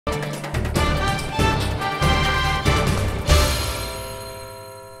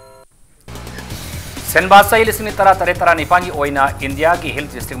Senbasai listening tara tare tara nipangi oina India ki hill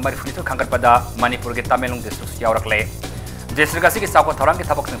district marifunitu khangkatpada Manipur ki Tamelung district yaurakle. District asigi sakwa thorang ki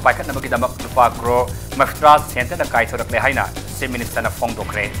thabak sing paikat nabagi damak lupa kro maftra center na kai thorakle haina se minister na phong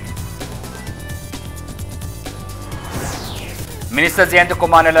dokre. Minister Jayant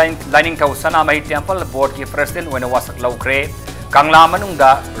Kumar lining thau Sanamai Temple Board ki president when was laukre Kangla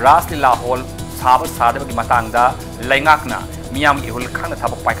manungda Raslila Hall sabak sadaba ki matangda laingakna Miyam ihul khang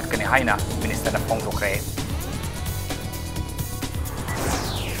thabak paikat kani haina minister na phong dokre.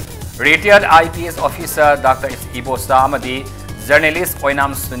 Retired IPS officer Dr. Ibo Samadi journalist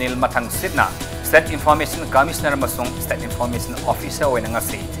Oinam Sunil Mathang Sidna State Information Commissioner masung State Information Officer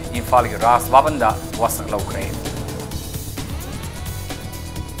oinangasi Imphal ki Ras Babanda wasak laukre.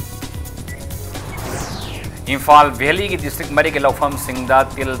 Imphal Valley ki district mari ke laufam singda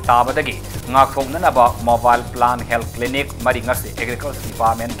til tabadagi ngakthoknanaba mobile plan health clinic mari ngasi agriculture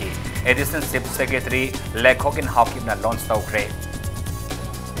department ki assistant chief secretary Lekhokin Hawkipna launch tawkre.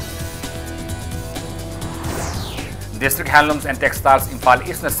 District Handlooms and Textiles Imphal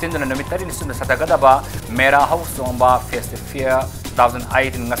East na sinduna numitari ni sunda satagadaba Mera House Somba Festive Fair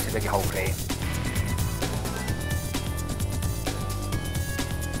 2008 ngasi dagi hawkre.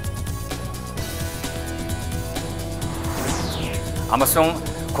 Amasung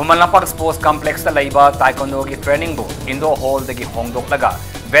Kumalnapak Sports Complex ta laiba taekwondo ki training bu indoor hall dagi hongdok laga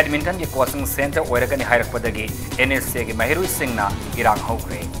badminton ki coaching center oiragani hairakpadagi NSC ki Mahirui Singh na irang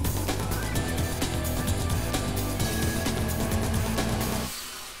hokre.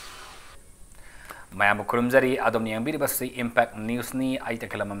 Mayam kurumjari adom niambiri basi impact news ni aita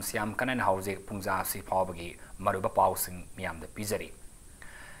kalamam siam kanan hause pungja si pawbagi maruba pausing miam da pizari.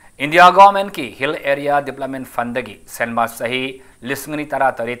 India government ki hill area development fund dagi senba sahi lisngani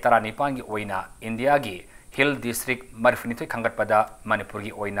tara tare tara nipangi oina India gi hill district marfinitoi khanggatpada Manipur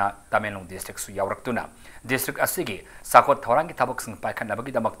gi oina Tamelung district su yauraktuna district asigi sakot thorang ki thabak sing paikhan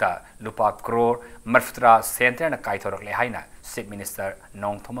nabagi damakta lupa crore marftra center na kaithorak le haina chief minister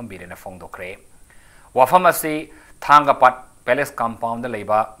Nong Thomam Birena fongdokre wafam asi thangapat Palace Compound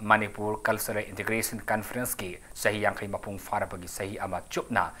leiba Manipur Cultural Integration Conference ki sahi yangkai mapung farapagi sahi ama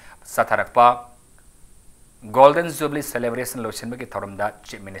chupna satharakpa Golden Jubilee Celebration lotion bagi thoramda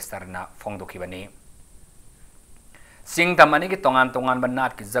Chief Minister na fongdoki bani sing tamani ki tongan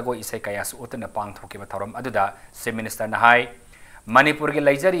banat ki jago isai kaya su utna pangthoki ba thoram aduda Chief Minister na hai Manipur ki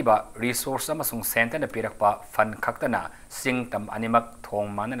laijari ba resource amasung center na pirakpa fund khaktana sing tam animak thong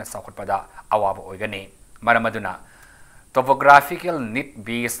manana sakhotpada awaba oigani maramaduna topographical need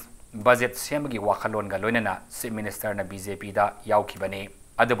based budget semagi wakhalon ga loinana Chief Minister na BJP da yaukibani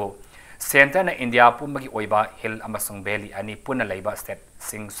adubu center na India pumbagi oiba hill amasung valley ani puna laiba state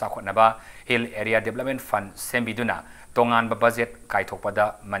sing sakhonaba hill area development fund sembiduna tongan ba budget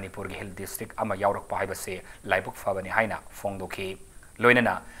kaithokpada Manipur gi hill district ama yaurak pa haibase laibuk fabani haina fongdoki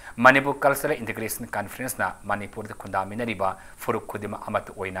loinana Manipur Cultural Integration Conference na Manipur da khundaminariba furuk khudima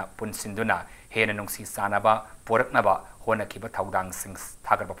amat oina punsinduna hena nungsi sanaba poraknaba hona kiba thaudang sing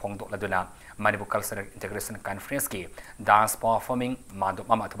thagarba phongdok laduna Manipur Cultural Integration Conference ki dance performing mandop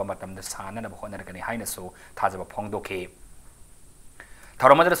mama thoba matam da sana na hona gani haina so thajaba phongdoki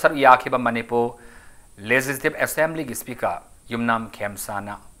tharamadra sar yakhiba Manipur Legislative Assembly gi speaker Yumnam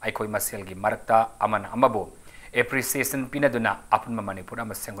Khemsana aikoi masel gi marakta aman amabu appreciation pinaduna apun Manipur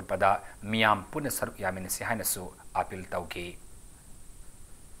ama sengut pada miam puna saruk yamin si haina su apil tauki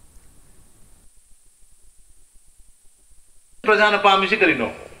Prajana pamisi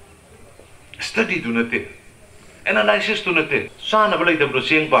karino study dunate analysis dunate sana balai tabro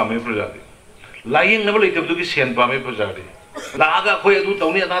seng pame prajadi lying na balai tabdo ki sen pame prajadi laga khoi adu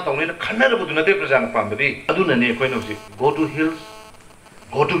tawni ada tawni na khannar bu dunate prajana pamadi aduna ne khoi nosi go to hills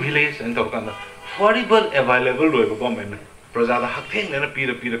go to village and talk kana forever available loy government prajada haktheng na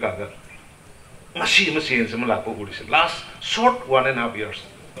pira kaga masi sen sama lako gudis last short 1.5 years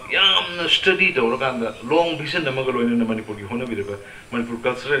yam study to raganda long vision na magalo na Manipur gi hona biraba Manipur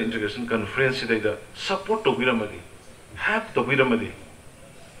Cultural Integration Conference da support to biramadi have to biramadi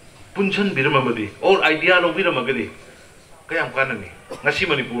punchan biramadi or idea lo biramagadi kayam kanani ngasi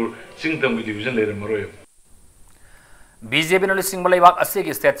Manipur singtam gi division le maroy BJP no lising malaybak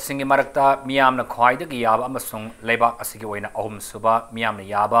asigi state singi marakta miyam na khwaida gi yaba amasung laybak asigi oina ahum suba miyam na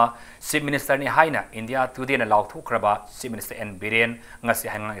yaba Chief Minister ni haina India today na lauthukraba Chief Minister N Biren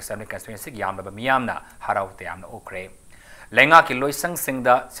ngasi hangang Islamic constituency yam ba miyam na haraute yam na okre lenga ki loisang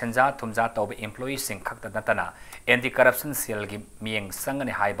singda senja thumja tobe employees sing khakta natana anti corruption cell gi miyeng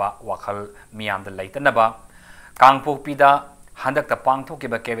sangani haiba wakhal miyam da laitanaba kangpok pida handak ta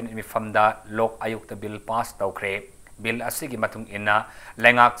pangthokiba cabinet mi famda lok ayuk ta bill pass tawkre Bill asigi matung inna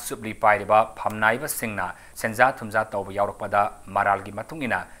lengak supli pairiba phamnaiba singna senja thumja tawba yaurakpada maralgi matung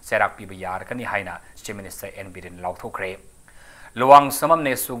ina serak piba yarkani haina Chief Minister N Biren lauthokre luwang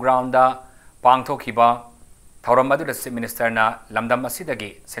samamne sugrounda pangthokiba thauram adu Chief Minister na lamdam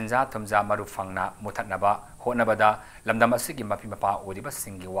asidagi senja thumja maru fangna muthatnaba honabada lamdam asigi mapi mapa odiba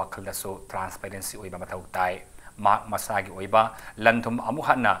singi wakhalda so transparency oiba mathau tai mak masagi oiba lanthum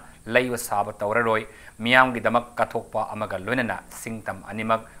amuhanna leiwa saba tawraroi miyam gi damak kathokpa amaga loinana singtam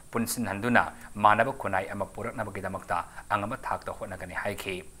animak punsin handuna manaba khunai ama puraknaba gi damakta angama thakta honagani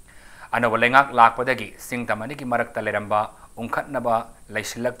haiki anaba lengak lakpadagi singtam ani gi marakta leramba ungkhatnaba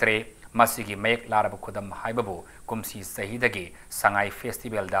leisilaktre masigi mek laraba khudam haibabu kumsi sahidagi sangai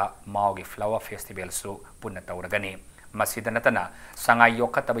festival da maugi flower festival su punna tawragani masida natana sangai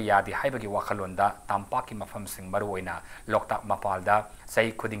yokhataba yadi haibagi wakhalonda tampaki mafam sing maruoina loktak mapalda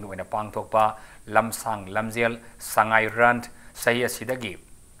sai khuding oina pangthokpa lamsang lamjel sangai rand sai asidagi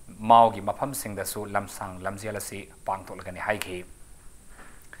maugi mafam sing da su lamsang lamjel asi pangtholagani haiki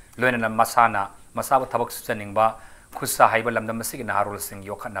loina masana masaba thabak sujaningba khusa haiba lamdam masigi naharul sing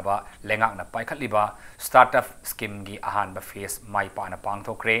yokhatnaba lengak na paikhatliba startup scheme gi ahan ba face mai pana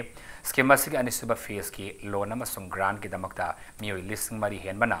pangthokre scheme asigi anisuba face ki loan amasung grant ki damakta mioi listing mari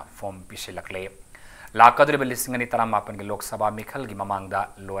henbana form pisilakle lakadriba listing ani taramapan gi lok sabha mikhal gi mamangda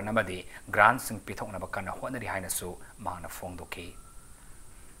loan amadi grant sing pithokna ba kana honari haina su mahna phongdoki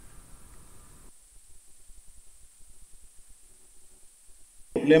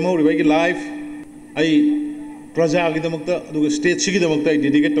lemo ribai live ai Praja ki damakta aduga state sigi damakta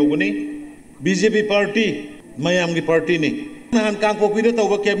dedicate tawbani BJP party mayam gi party ni nahan kangpokpi da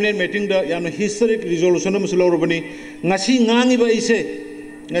tawba cabinet meeting da yamna historic resolution am sulorobani ngasi ngangi ba ise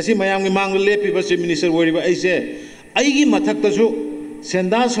ngasi mayam gi mang lepi ba chief minister wori ba ise aigi mathak ta su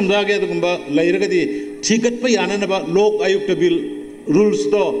senda sumda ge dugumba lairagadi thikat pa yana na ba lok ayukta bill rules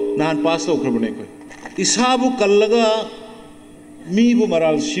do nahan pass to khrabane ko isabu kallaga mi bu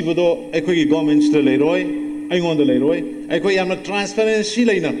maral sibudo ekoi gi government sta leiroi I am a transparency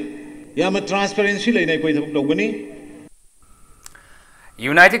liner.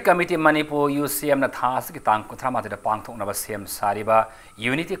 United Committee Manipur UCM na thas ki tang kuthama de pangthok na ba sem sariba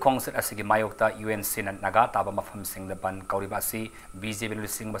Unity Council asigi mayokta UNC na naga taba mafam sing da ban kauriba si BJP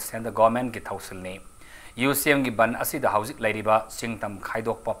lising ba send the government ki thausil ni UCM gi ban asi da housing lairiba singtam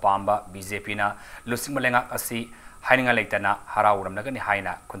khaidok pa pamba BJP na lusing malenga asi haininga leitana harawuram nagani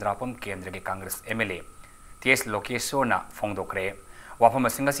haina kundrapam kendra ki Congress MLA TS location Fongdokre wafam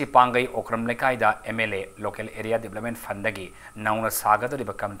singasi pangai okram lekaida MLA local area development fund dagi nauna sagado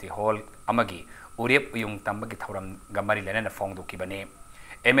riba committee hall amagi urep uyung tambagi thoram gamari lena Fongdoki bane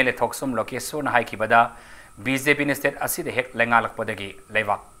MLA thoksum location haikibada BJP ni state asi de hek lengalak podagi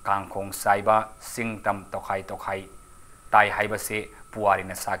lewak kangkhong saiba singtam tokhai tai haibase puari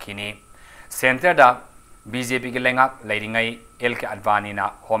na sakini center da BJP ki lengak leiringai LK Advani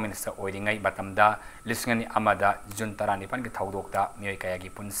na Home Minister oiringai batamda lisingani amada Jun tarani pan ki thaudokta mioi kaya gi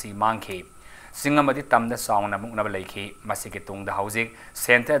punsi mangkhi singamadi tamda saungna mukna leikhi masiki tungda housing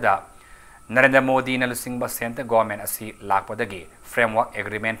center da Narendra Modi na lusingba center government asi lakpadagi framework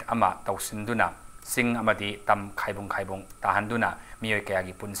agreement ama tausinduna sing amadi tam khaibung tahanduna mioi kaya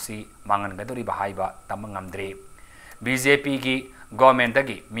gi punsi mangan gadori bahaiba tamangamdre BJP ki government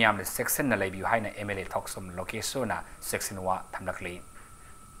dagi miyam section na laibiu haina MLA thoksum location na section wa thamlakli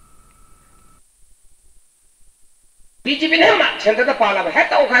BJP ne ma center da pala ba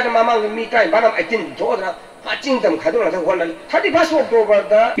heta okhai da mamang mi tai banam atin jodra ha chingdam khadona da honal 31 October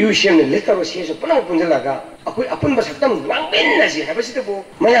da UCM ne letter se so punam punjalaga akoi apun ba saktam wangben na si habasi de bo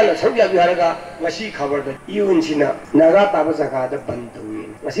maya la sarbiya bi haraga ngasi khabar da UNC na naga ta ba jaga da bantu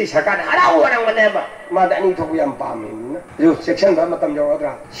ngasi sarkar harau warang maneba ma da ani thoku yam pa me yo section ba matam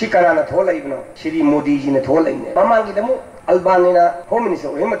jawdra sikara na tholai bno Shri Modi ji ne tholai ne mamang gi demu Albani na Home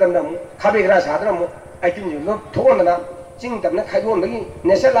Minister he matam da mu khabe gra sadra mu I think you look to one Jing the Nakaiwan,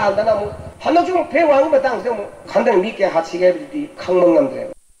 Nesala, Danamu, Hanaju, pay one, but down them, Kandan Mika had cigarity,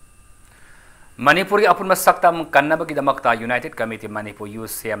 Kangman. Manipuri upon Masaktam Kanabaki the Makta United Committee Manipur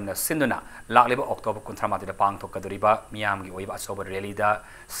UCM na Sinduna, Lakliba October Kontramati the Pang to Kaduriba, Miamgi Weba Sober Relida,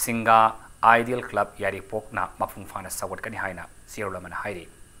 Singa, Ideal Club Yari Pokna, Mafungfana Sawat Kanihaina, Sierra Laman Heidi.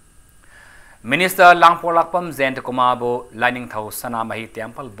 Minister Langpor Lakpam Zent Kumabo Lining Thau Sana Mahi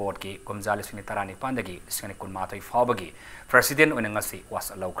Temple Board ki Kumjali Sinitarani Pandagi Sini Kunmatoi Fabagi President Unangasi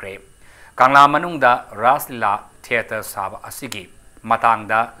was a low crave. Kangla Manungda Raslila Theatre Saba Asigi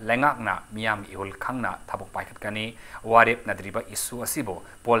matangda lengakna miyam ihul khangna thabuk paikhatkani warip nadriba issue asibo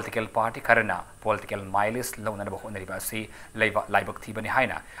political party karana political mileage lona ba honariba asi leiba laibak thibani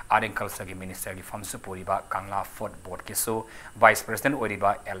haina agriculture gi minister gi famsu puriba kangla fort board kisu vice president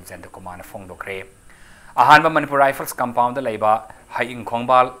oriba elzend kumana fongdokre ahanba manipur rifles compound leiba haing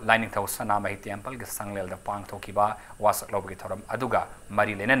khongbal lining thau sana mai temple gi sanglel da pang thokiba wasak lobgi thoram aduga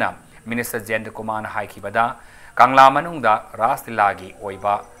mari lenana minister jend kumana haikibada Kangla manungda rastilagi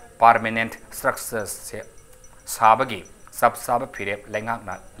oiba permanent structures sabagi sab sab phirep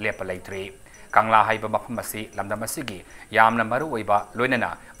lengakna lepalaitri Kangla haiba mafamasi lamdamasigi yamna maru oiba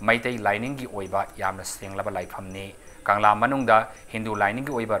loinana maitai lining gi oiba yamna senglaba laifamni Kangla manungda Hindu lining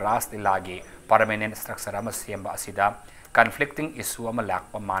gi oiba rastilagi permanent structure ama semba asida conflicting issue ama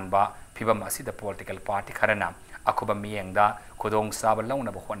lakpa manba phibam asida political party kharana akuba miyengda khudong saba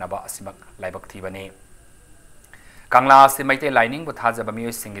launa ba honaba asimak laibak thibani Kangla se maite lining bu thajaba mi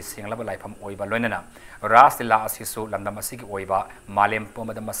singi singlaba laifam oiba loinana rasila asisu landam asigi oiba malem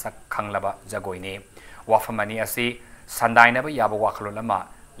pomada masak khanglaba jagoine wafamani asi sandainaba yaba wakhlolama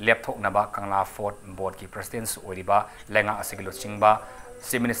lepthoknaba Kangla fort board ki president oiba lenga asigi luchingba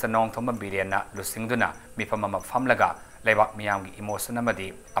si minister nong thoma birena lusingduna mifamama famlaga leibak miyamgi emotion amadi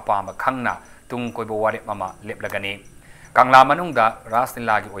apama khangna tung koibo ware mama leplagani Kangla manungda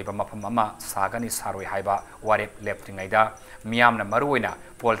rasnilagi oiba mafam ama sagani saroi haiba warep leptingaida miyamna maruina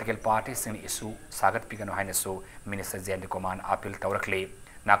political parties sing issue sagat pigano hainasu minister Jend Kuman appeal tawrakli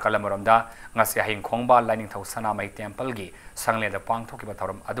nakalamaromda ngasi hing khongba lining thau sana mai temple gi sangle da pangthokiba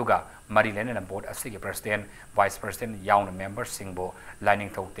thoram aduga mari lena board asigi president vice president yauna member singbo lining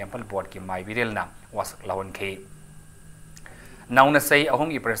thau temple board ki mai virilna was lawan ke nauna sei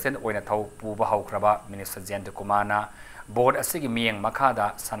ahong i president oina thau puba haukraba minister Jend Kumana board asigi miyeng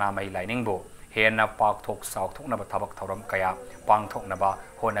makada sanamai lining bo hena pakthok sauthoknaba thabak thoram kaya pangthoknaba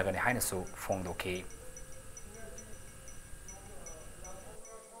honagani hainasu fongdoki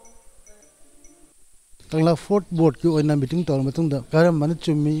Kangla fort board ki oina meeting tor matungda karam man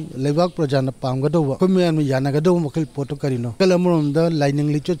chumi lebak projana pamgado ko me an yana gado mokil poto karino kalamurum da lining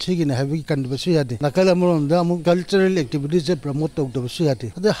licho chigi na habi kan basu yade nakalamurum da mu cultural activities je promote tok do basu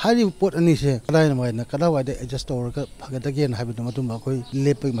yade ade hari pot ani se kadai na mai na kada wa de adjust or ka phagata gen habi no matum koi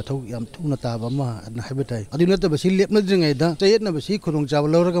lepai mathau yam thuna ta ba ma na habi tai adina ta basi lep na jingai da tayet na basi khurung chaw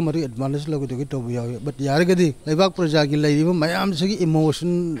lawra ka mari advantage logo de to bu yawe but yar gadi lebak proja gi lai ba mayam sigi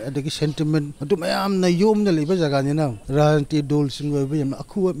emotion adagi sentiment matum mayam na yom na liba jaga ni na ranti dol sing we yam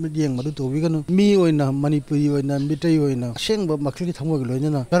akhu yeng madu to wi gano mi oina manipuri oina mitai oina seng ba makli thamo gi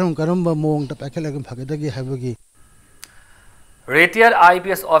loina karam ba mong ta pakela gam phagada gi habagi Retired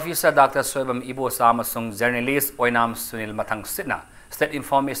IPS officer Dr. Soibam Ibo Samasung journalist oinam Sunil Mathang Sitna State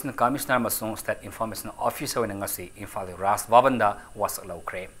Information Commissioner Masung State Information Officer oina ngasi Infal Ras Babanda was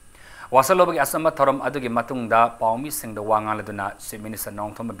lawkre wasalobagi asama thoram adugi matungda paumi singda wangaladuna chief minister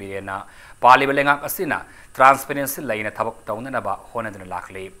nongthoma birena palibelenga asina transparency laina thabak taunana ba honaduna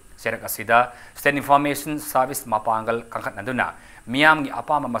lakli serak asida state information service mapangal kangkhatnaduna miyamgi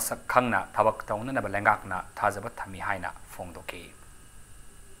apama masak khangna thabak taunana ba lengakna thajaba thami haina fongdoki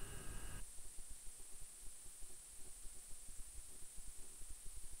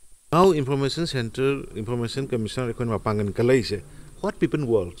Now information center information commissioner ekon mapangan kalai se what people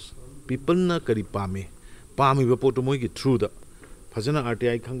worlds people na kari pame ba poto moi ki through the fajana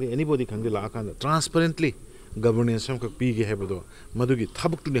RTI khangde anybody khangde la kan transparently governance sam ka pi ge hebado madu gi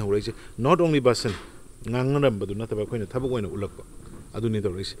thabuk tu ne horai se not only basan ngangnam badu na taba koina thabuk oina ulakpa adu ni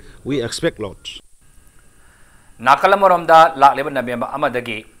doris we expect lots nakalamoromda lakleba nabemba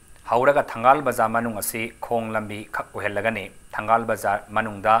amadagi hauraga thangal bazaar manung asi khong lambi khak ohelagani thangal bazaar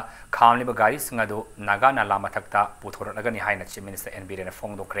manungda khamliba gari singadu naga nala mathakta puthoragani haina chief minister NB rena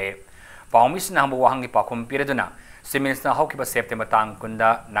fongdokre Paumis na hambu wahangi pakum piraduna si minister hawkiba September tang kunda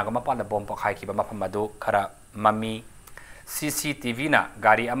nagamapala bom pakai kiba mapamadu kara mami CCTV na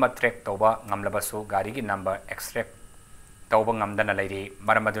gari ama track toba ngamlabasu gari gi number extract toba ngamdana lairi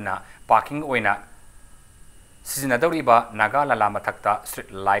maramaduna parking oina sizinadoriba naga lala mathakta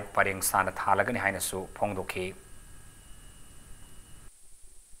street light pareng sana thalagani hainasu phongdoki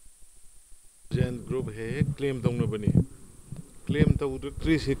Jan group he claim dongna bani claim tawdu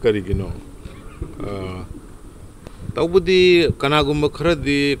trisi karigino tawbudi kanagumba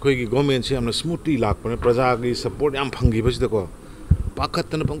kharadi khoigi government se amna smoothly lakpane praja gi support yam phangi basida ko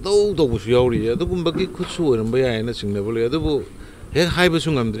pakhatna pangtau tawbusu yauri adugumba gi khutsu oramba yaina singnabule adubu he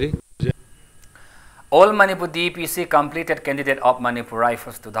haibasu ngamdri All Manipur DPC completed candidate of Manipur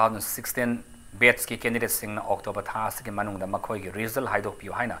Rifles 2016 bets की candidate Singh October था के मनुंग मखोई की result हाइदोक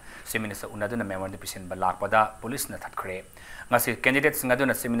पियो हाइना chief minister उन्नदुना memoir पिसिन लापदा police न थटखरे ngasi candidate singa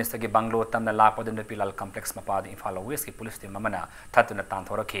duna chief minister gi banglo tamna lakpa dun pilal complex mapad imphal west ki police team mamana thatuna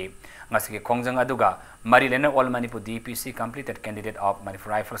tanthoraki ngasi ki khongjang aduga marilena all manipur dpc completed candidate of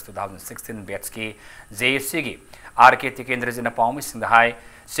manipur rifles 2016 batch ki jc gi rk tikendra jina pawmi singda hai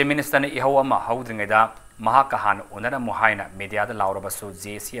chief minister ne ihaw ama haudringaida mahakahan unana muhaina media da laurabasu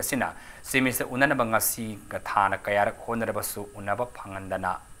jc asina chief minister unana bangasi ga thana kayarak honarabasu unaba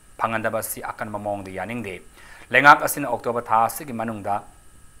phangandabasi akan mamong de yaningde लेंगाक Asin October था सिगी मनुंगदा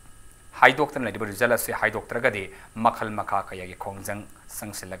हाइदोक्तन लेदिब result से हाइदोक्तरगदि मखल मखा कयागी खोंजंग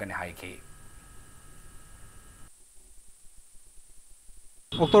संगसिलगने हाइकी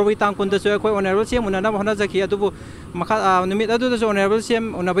October तांग कुंदसु अखोय honourable CM उनाना होना जखि अदुबु मखा निमित अदुदसु honourable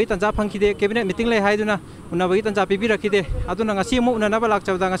CM उनाबई तंजा फंखिदे cabinet meeting ले हाइदुना उनाबई तंजा पिबि रखिदे अदुना ngasi mu उनाना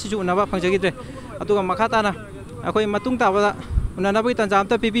लाकचबदा ngasi ju उनाबा फंजगिदे अदुगा मखा ताना अखोय मतुंग ताबदा उनाना बई तंजा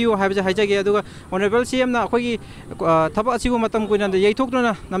अमता पिबियु हाइबजे हाइजगे अदुगा honourable CM ना अखोयगी थबक असिबु मतम कुइना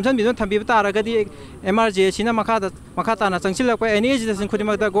यैथोकना नमजन बिदुन थंबिब तारगदि एमआरजे सिना मखा ताना चंगसिलक एनी एजुकेशन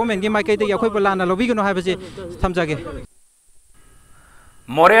खुदिमकदा गवर्नमेंट गी माइकैदि अखोय बलाना लबिगनो हाइबजे थमजगे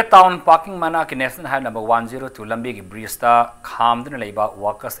मोरे टाउन पार्किंग मना की नेशनल हाईवे नंबर 102 लंबी की ब्रिज खामदन लेबा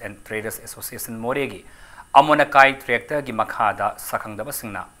वर्कर्स एंड ट्रेडर्स एसोसिएशन मोरे की अमोनकाई ट्रैक्टर की मखादा सखंगदब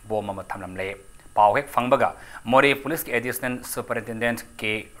सिंगना बोम अमा थमलमले पाव हेक फंगबगा मोरे पुलिस के एडिशनल सुपरिटेंडेंट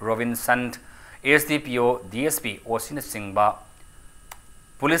के रोबिनसन एसडीपीओ डीएसपी ओसिन सिंगबा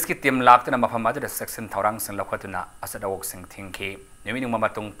पुलिस की टीम लाक्तना मफम अदुदा सेक्शन थौरांग सिंग लखतुना असदवक सिंग थिंगखि निमिनुंग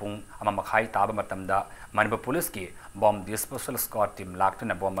ममतुंग पुंग अमा मखाई ताबा मतमदा मणिपुर पुलिस की bomb disposal squad team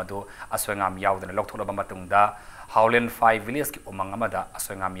लाक्तना bomb अदु असोंगाम यावदना लौथोलबा मतुंगदा हाउलेन 5 विलेज की उमंग अमदा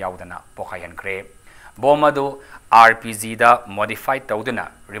असोंगाम यावदना पोखायनख्रे बॉम्ब अदु आरपीजी दा मॉडिफाइड तौदना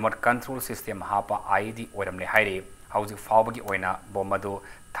रिमोट कंट्रोल सिस्टम हापा आईडी ओरमले हाइरे हाउजिक फावबगी ओइना बॉम्ब अदु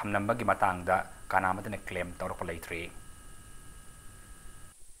थमनंबगी मतंगदा कानामदना क्लेम तौरक लैथ्रे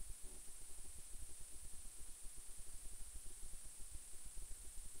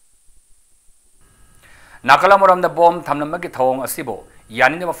नाकलामुरम बॉम थमनमगी थोंग असिबो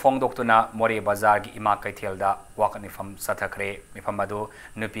यानिनब फोंगदोक्तुना मोरे बाजार की इमा कैथेलदा वाकनिफम सथखरे मिफम अदु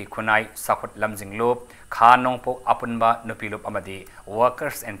नुपी खुनाई साखुत लमजिंगलोप खा नोंपो अपुनबा नुपीलोप अमदी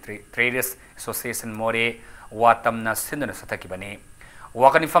workers and traders association more वातमना सिंदन सथकिबनी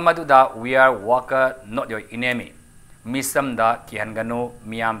वाकनिफम अदुदा we are worker not your enemy मिसमदा किहनगनु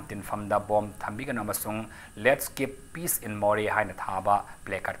मियाम तिनफमदा Baum थंबिगन अमसुंग let's keep piece इन मोरे हाइना थाबा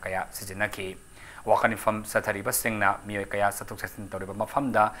प्लेकार्ड कया सिजनकी वाकनिफम सथरिबा सिंगना मियोय कया सतुक ससिन तौरिबा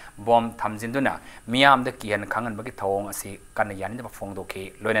मफमदा बॉम थमजिंदुना मियामदा किहन खांगनबगी थौंग असि कन यानिदबा फोंगदोखि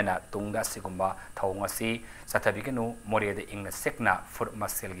लोइनना तुंगदा सिगुंबा थौंग असि सथबिगनु मोरेदा इंगना सेकना foot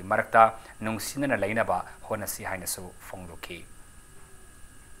मसेलगी मरक्ता नुंगसिनना लैनबा होनसि हाइनसु फोंगदोखि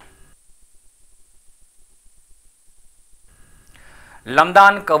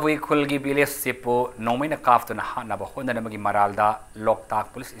लमदान कवुई खुलगी village सिपो नौमैना काफ्तुना हानबा होननमगी मरालदा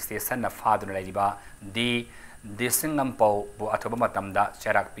Loktak police station न फादुना लैरिबा दी दिसिंगमपौ बु अथोबा मतमदा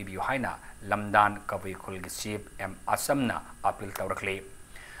चेराक पिबियु हाइना लमदान कवुई खुलगी chief M असमना appeal तौरखले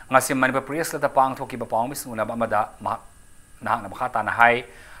ngasi Manipur प्रेसलता पांगथोकिबा पावमिसुनबा अमदा नाहकना मखाताना high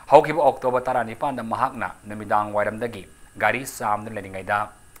हौकिबा October 19 दा महाकना नमिदांग वाइरमदगी गाड़ी सामदुना लैरिङैदा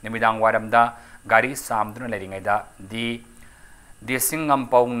नमिदांग वाइरमदा गाड़ी सामदुना लैरिङैदा दी देसिंगम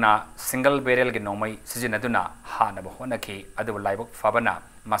पौना सिंगल बैरल के नौमई सिजनदुना हानब होनखि अदु लाइबक फबना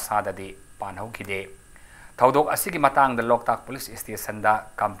मसाददि पानहौखिदे थौदोक असिगी Matang the Loktak police station दा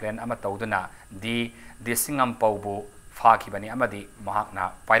कंप्लेन अमा तौदुना दी देसिंगम पौबु फाखिबनी अमदि महाकना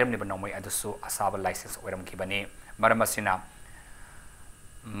पाइरमनिब नौमई अदुसु असाब लाइसेंस ओरमखिबनी मरमसिना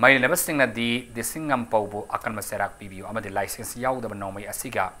मैलबसिंगना दी देसिंगम पौबु अकन मसेराक पिबियु अमदि लाइसेंस याउदब नौमई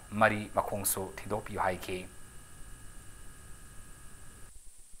असिगा मरी मखोंसु थिदोपियु हाइखि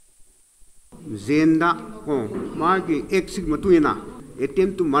जेंदा को मागी एक्सिक मतुइना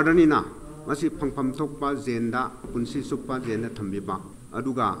अटेम्प्ट टू मर्डरनिना मसी फंगफम थोकपा जेंदा पुंसी सुपा जेंदा थंबिबा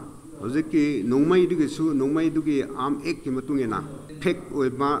अदुगा हजिकी नोंमैदुगिसु नोंमैदुगी आम एक की मतुइना फेक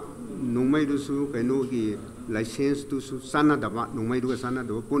ओइबा नोंमैदुसु कैनोगी लाइसेंस तुसु सानादबा नोंमैदुगा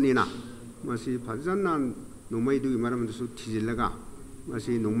सानादबा पुनिना मसी फजना नोंमैदुगी मरमदुसु थिजिलगा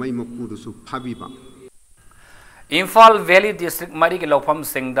मसी नोंमै मकुदुसु फाबिबा इम्फाल वैली डिस्ट्रिक्ट मरी के लौफम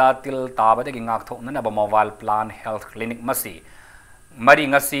सिंगदा तिल ताबदगी ngaktoknanaba mobile plan health clinic मसी मरी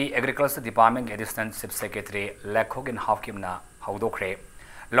ngasi एग्रीकल्चर डिपार्टमेंट के additional chief secretary लेखोगिन हाफकिमना हौदोखरे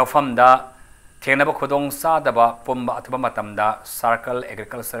लौफमदा थेनब खुदोंग सादबा पुंबा अथबा मतमदा circle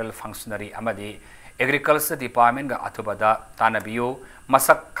agricultural functionary अमदी Agriculture Department ga athubada tanabiyu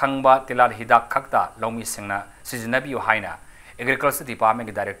masak khangba tilal hidak khakta lomi singna siznabiyu haina Agriculture Department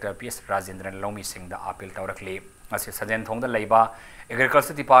ga Director PS Rajendran lomi singda appeal tawrakli asi sajen thongda leiba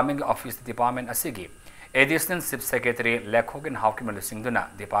Agriculture Department ga Office Department asigi Additional Chief Secretary Lekhogen Hawkimal singduna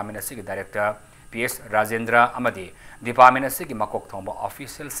Department asigi Director PS Rajendra Amadi Department asigi makok thongba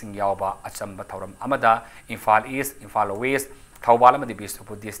official singyawba achamba thawram amada Imphal East Imphal West Thawbal amadi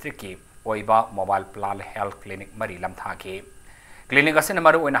Bisnupur district ki oiba mobile plan health clinic mari lamtha ki clinic asin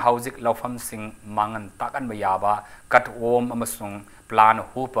maru oina housing lawfam sing mangan takan bayaba kat om amasung plan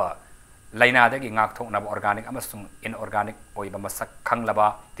hupa laina dagi ngak thokna organic amasung inorganic oiba masak khanglaba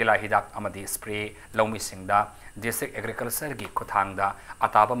tila hidak amadi spray lawmi singda district agriculture gi khothangda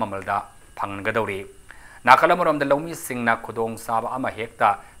ataba mamalda phanggadori nakalamuram da lawmi singna khudong saba ama hekta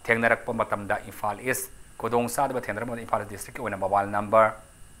thengnarak pa matamda Imphal East khudong saba thengnarak Imphal district oina mobile number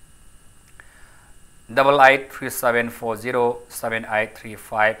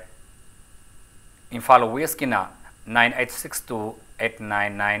 8837407835 Imphal West kina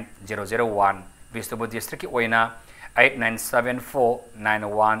 9862899001 Bisnupur district oina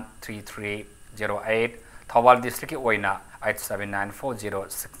 8974913308 Thawbal district oina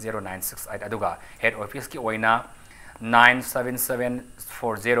 8794060968 aduga head office ki oina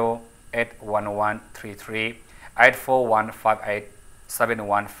 97740811133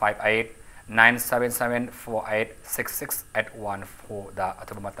 841587158 977486614 da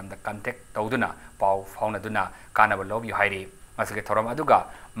ataba matam da contact tawduna pau fauna duna kanaba lob yu hairi asige thoram aduga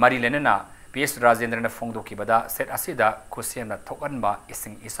mari lenena PS Rajendra na fongdo ki bada set asida kusiam na thokanba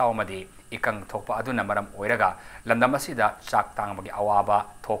ising isaw madi ikang thokpa aduna maram oiraga landam asida chak tangmagi awaba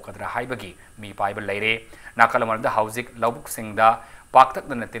thokadra haibagi mi paibal leire nakalamar da housing lobuk singda paktak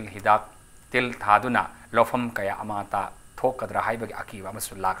na til hidak til thaduna lofam kaya amata thokadra haibagi akiba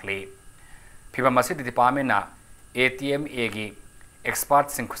masul lakle Piba Masjid Department na ATM egi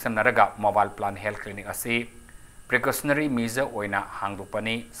expert sing kusam naraga mobile plan health clinic asi precautionary measure oina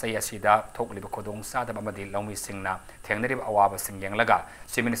hangdupani sayasida thokliba khodong sada amadi lawmi singna thengnari awaba sing yanglaga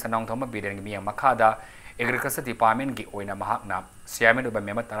siminista nong thoma bideng mi makhada agriculture department gi oina mahakna chairman uba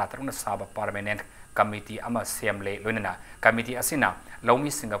mema tarataruna saba permanent committee ama semle loinana committee asina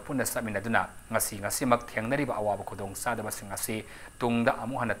lawmi singa punna saminaduna ngasi mak thengnari ba awaba khodong sada ba sing asi tungda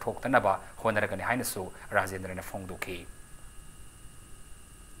amu hana thoktanaba honaragani hainasu Rajendra na fongduki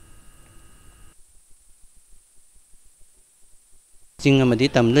Sing amadi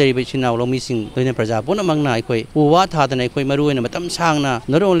tam lei bi chinaw lo mi sing loina praja puna mangna ikoi uwa tha dana ikoi maru ena matam sangna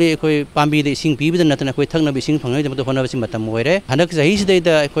not only ikoi pambi de sing pi bi na ikoi thangna bi sing phangai de hona bi matam oire hanak jahi sidai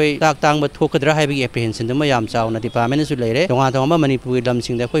da ikoi tak tang ba thokadra hai bi apprehension de mayam chauna department su leire tonga tonga Manipuri lam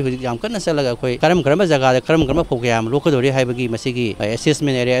sing da ikoi hudik yam kan salaga ikoi karam jaga da karam phokya am lokadori hai bi masigi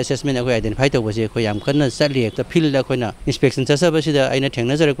assessment area assessment ikoi identify to base ikoi yam kan sali ekta field da koina inspection chasa ba sida aina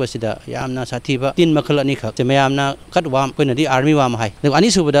thengna jarak ba sida yamna sathi ba tin makhal ani khak te mayamna katwam koina di army wa hai the ani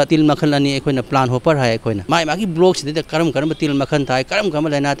subada til makhan ani ekoina plan hopper hai ekoina mai magi blocks de karam til makhan thai karam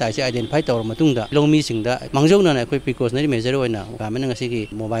laina tai se identify tawr matungda longmi singda mangjona na ekoi precautionary measure oina gamen ngasi gi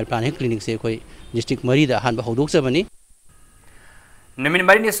mobile plan he clinic se ekoi district mari da han ba hodok sabani Nimin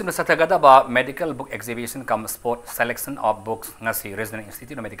mari ni sunu satagada ba medical book exhibition cum sport selection of books ngasi Regional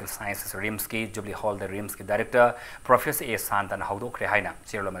Institute of Medical Sciences RIMS ki Jubilee Hall the RIMS ki director Professor A Santan hodok re haina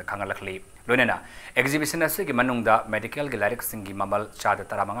chirlo ma khangalakli loinena exhibition ase gi manungda medical gi lyric singi mamal chada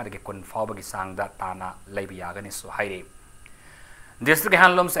taramanga gi kun fawba gi sangda tana leibiya gani su haire District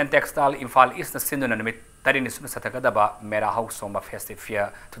Handlooms and Textile Imphal East Sinduna namit tarini sunu satagada ba Mera House Somba Festive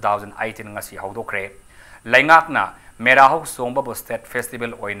Fair 2018 ngasi hodokre laingakna Mera House Somba State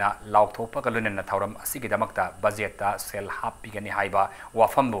Festival oina lauthopa kalunena thauram asigi damakta budget ta sel hap pigani haiba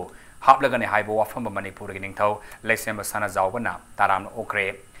wafambu haplagani haiba wafambu Manipur gi ningthau leisem sana zawbana taram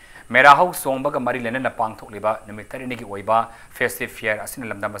okre Mera House Somba ga mari lenena pangthokliba numitarini gi oiba festive fair asina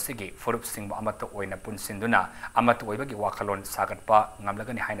lamdam asigi furup singba amata oina punsinduna amata oiba gi wakhalon sagatpa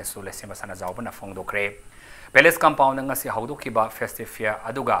ngamlagani haina su leisem sana zawbana fongdokre Palace compound ngasi haudokiba festive fair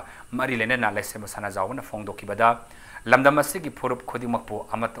aduga mari lenena leisem sana zawbana fongdokibada Lamdam asigi furup khodimakpu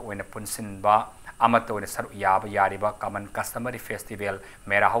amata oina punsinba amata oina saru yaba yariba common customary festival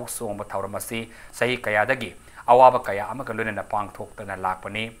Mera House Somba thauramasi sahi kayadagi awaba kaya amaga lunena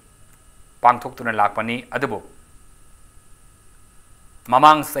pangthoktuna lakpani adubu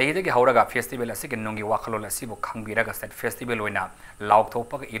mamang sahidagi hauraga festival asigi nungi wakhalol asibu khangbiraga state festival oina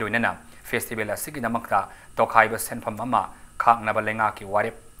laukthokpaga iroinana festival asigi namakta tokhaiba senpham ama khangnaba lenga ki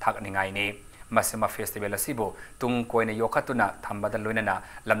warip thakningai ni Masima Festival asibo tung koina yokatuna thambada loinana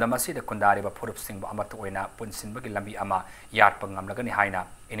lamdam asida kundari ba phurup singba amatu oina punsinbagi lambi ama yatpa ngamlagani haina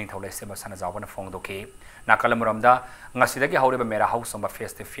inning थौले same सन जावना फोंगदोकी नाकलमरमदा ngasiदagi hawriba mera house somba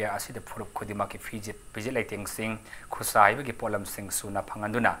festive fair asida phurup khudima ki fijit lighting sing khusaiba ki polam sing suna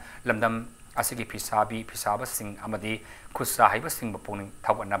phanganduna lamdam asigi pisaba sing amadi khusaiba sing bapung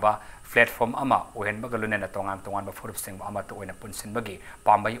thawanaba platform ama ohen bagalune na tongan ba phurup sing ama to oina punsin bagi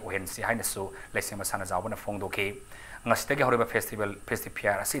pambai ohen si haina su leisema sana zawna fongdoki ngasidagi hawriba festive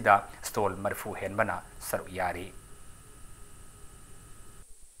fair asida stall marfu hen bana saru yari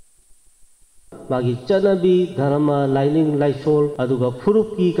मागी चनबी धर्म lining Lysol अदुगा फुरुप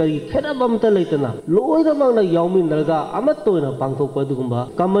की करी खेराबमता लेतना लोइरमांगना याउमिनरगा अमत्तोइना पांगथोक अदुगुंबा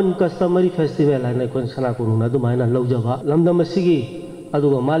common customary festival हाइना कोन सना कुरुना दुमाइना लौजबा लमदम सिगी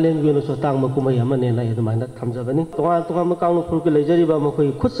अदुगा मालेम गेनो सोतांग मकुमै अमनेना यदुमाइना थमजबनी तोंगा मकाउनो फुरुक लेजरिबा मखोइ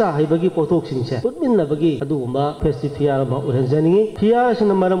खुदसा हाइबगी पोथोक सिंसे उद्मिनबगी अदुगुंबा festival मा उरहनजनी फिया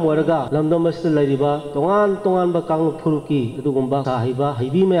सिना मरम वरगा लमदम मस्त लरिबा तोंगान बा Kong फुरुकी अदुगुंबा साहिबा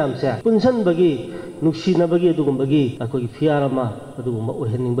Hibi मयामसे पुनसनबगी नुक्सीनबगी अदुगुंबगी अखोइ फियारमा अदुगुंबा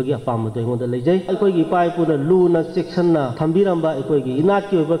उरहनिंबगी अपामदो एंगोदा लेजै अखोइगी पाइपुना Luna सेक्शनना थंबिरंबा अखोइगी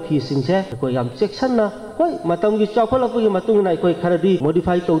इनाटकी ओबा फीसिंसे अखोइ याम सेक्शनना होय मतमगी चाखलपगी मतुंगना अखोइ खरदी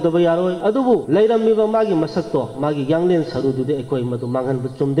modify tawdaba yaroi adubu leirammiba magi masakto magi yanglen sarudude ekoi madu manghan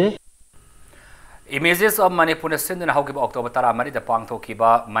buchumde Images of Manipur Sindhuna Haukiba October Taramari the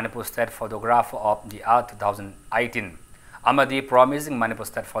Pangthokiba Manipur State Photograph of the Year 2018 Amadi Promising Manipur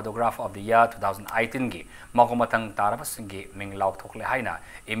State Photograph of the Year 2018 gi Makomatang Tarabasingi Ming Laukthokle Haina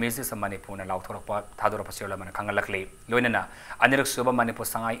Images of Manipur na Laukthorpa Thadora Pasiola Man Kangalakli Luinana Aniruk Suba Manipur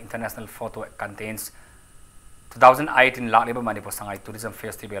Sangai International Photo contains 2018 Lakliba Manipur Sangai Tourism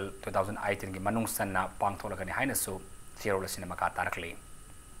Festival 2018 gi Manung Sanna Pangtholagani Hainasu Zero Cinema Tarakli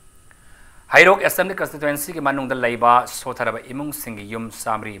Hairok Assembly Constituency ki Manung the Laiba Sotaraba Imung Singi Yum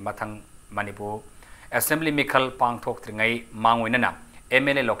Samri Matang Manipur Assembly Mikal Pangthok Tringai Mangwinana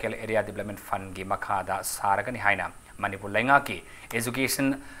MLA Local Area Development Fund gi Makada Saragani Haina Manipur Lenga ki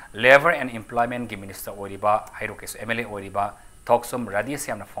Education Labor and Employment gi Minister Oriba Hairok MLA Oriba Toksum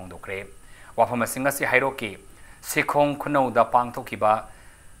Radiasiam na Fongdokre Wafama Singasi Hairoki Sikhong Kuno da Pangthokiba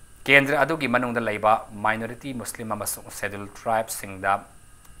Kendra Adugi Manung the Laiba Minority Muslim Amasung Scheduled Tribes Singda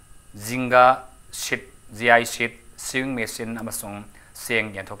Zinga Shit Ziai Shit Sewing Machine Amasung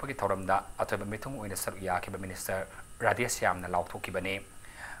Sing Yantopaki Toramda Atoba Mitung in the Saruya Minister Radiasiam na Lauktokibane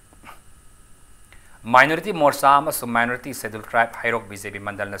Minority Morsa Amasung Minority Scheduled Tribe Hairok BJP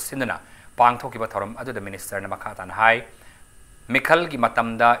Mandal na Sindana Pangthokiba Toram Adu the Minister Namakatan High Mikal gi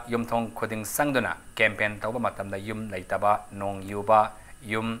matamda yumthong khuding sangduna campaign tawba matamda yum leitaba nong yuba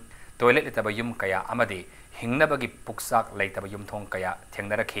yum toilet letaba yum kaya amadi hingnabagi puksak leitaba yumthong kaya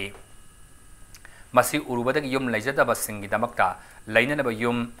thengnarakhi masi urubadagi yum leijadaba singi damakta leinanaba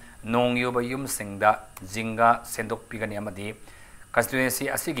yum nong yuba yum singda jinga sendok pigani amadi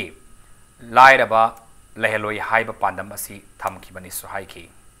constituency asigi lairaba leheloi haiba pandam asi thamkibani suhaiki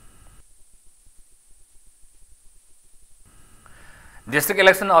District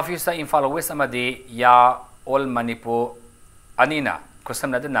Election Officer Imphal West Amadi Ya All Manipur Anina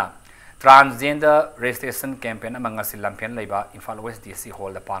Kusamnadana Transgender Registration Campaign among us Lampian Labor Imphal West DC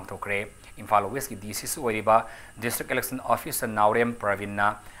Hall the Pangthokre Imphal West ki DC Suoriba District Election Officer Naurem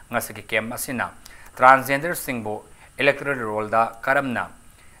Pravina Ngasaki Kem Asina Transgender Singbo Electoral Roll da Karamna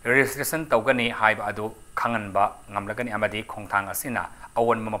Registration Tawgani Haiba Adu Kanganba Ngamlagani Amadi Kongtang Asina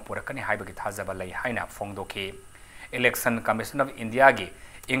Awan Mamapurakani Haiba Gitazaba Lay Haina Fongdoki Election Commission of India gi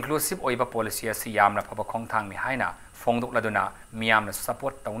inclusive oiba policy asi yamna phaba khongthang mi haina fongdok laduna miyamna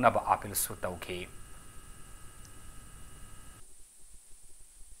support tauna ba appeal su tauki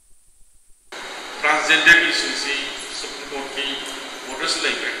transgender issue si supreme court ki orders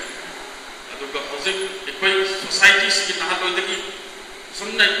laibe aduga hojik ekoi society si na haloi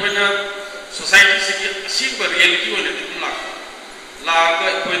sumna ekoina society si ki asimba reality wala dikla la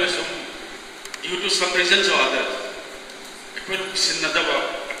ga ekoina sum due to some reasons or others When Sinadaba,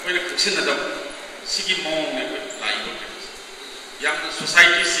 when Sinadaba, Sigi Mong, like young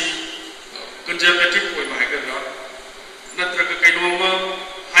society, see conservative way, my God, Natraka Kainoma,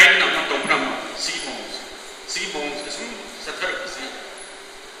 high number of Brahma, Sigi Mongs, Satar,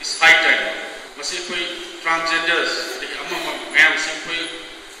 is high time. Masipui transgenders, the Amama, Mam Simpui,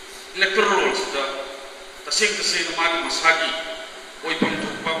 electoral roles, the same to say the Magi Masagi, Oipam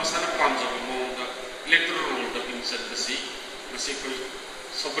Tupa, Masana Pamsa, the electoral role, the Vincent the Sea.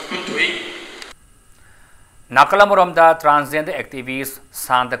 Nakalamuramda transgender activist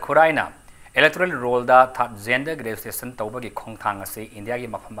Santa Kuraina electoral roll da third gender registration tawbagi khongthang ase India gi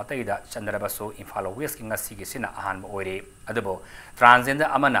mafam matai da chandrabasu Imphal West ki ngasi gi sina ahan oire adubo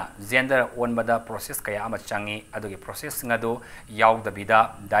transgender amana gender onbada process kaya ama changi adugi process ngadu yaw da bida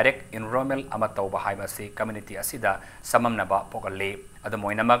direct enrollment ama tawba haiba se community asida samamna ba pokalle adu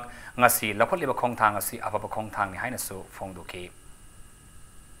moinamak ngasi lakholiba khongthang asi ababa khongthang ni haina su phongduki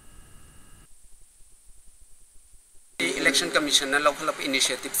Election Commission na local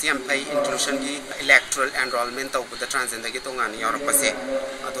initiative siam pai inclusion gi electoral enrollment of the transgender gi tongan Europe se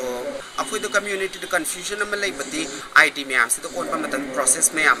ado apoi the community the confusion am lai bati ID me am se to kon pamatan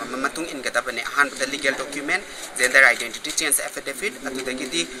process me am matung in gata bane han the legal document gender identity change affidavit atu da gi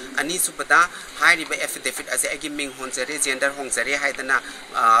di ani subada hai ri ba affidavit as a ming honjare gender hongjare hai dana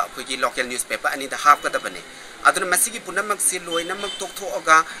apoi gi local newspaper ani da half gata bane aduna masigi punamak si loinamak toktho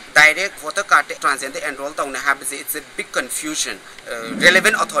aga direct voter card transgender enroll tauna have it's a big confusion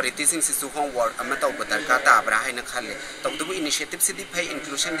relevant authorities in sisu homework amata ubatar ka ta abra haina khale tawdubu initiative sidi phai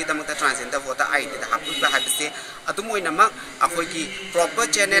inclusion gi damata transgender voter id da hapu ba habse adumoina ma akhoi gi proper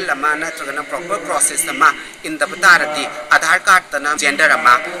channel ama na tragana proper process ama in the batarati aadhar card tana gender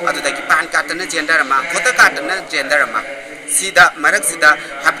ama adu da gi pan card tana gender ama voter card tana gender ama sida marak sida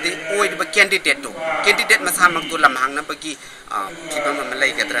habdi oid ba candidate masamak tu lamhang na bagi phibam ma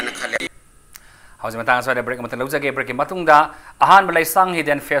lai gadra na khale How's the Matang break Mataluzake breaking Matunda, Ahan Malay Sang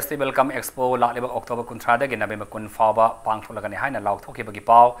Hidden Festival come Expo, Laliba October Contrada, Genabima Kun Faba, Pangtulagan Hina, Lauk Toki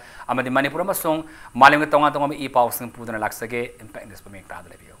Bagipao, Amadi Manipur song, Maling Tonga E Pau Sing Pudan Laxage, impact this Pamik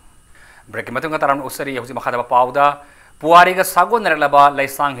review. Breaking Matunga Taran Usari, Huzimahada Pauda, Puariga Sago Nerlaba, Lay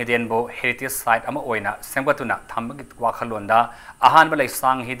Sang Hidden Bo, Heritage Site Ama Oina, Sembatuna, Tambagit Wakalunda, Ahan Malay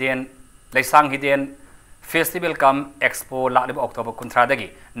Sang Hidden, Lay Sang Hidden. Festival kam Expo Laliba October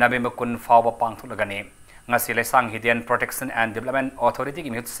Kuntradagi, Nabima Kun Faba Pangtulagani, Ngasi Lesang Hidden Protection and Development Authority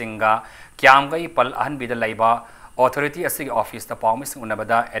in Singa, Kiamgai Pal Ahanbida Laiba, Authority Asig Office, the Palmis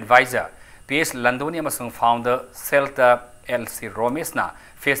Unabada Advisor, PS Landonia Masung founder, Celta LC Romesna,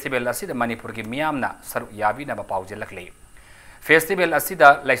 Festival Asida Manipuri Miamna, Saru Yabi Naba Paujelakli. Festival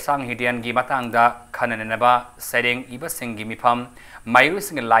Asida Lesang Hidden Gimatanga, Kananaba, Setting Iba Singi Mipam, Mayu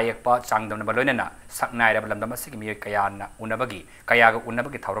sing layak pa changdam na balonena saknai da balam masig mi kaya na unabagi kaya ga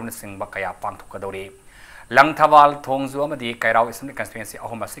unabagi thawram na sing ba kaya pangthuk kadori langthawal thongzu amadi kairau ism constituency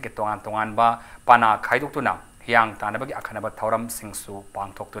ahom masig tongan ba pana khaiduk tuna hiang tanabagi akhana ba thawram singsu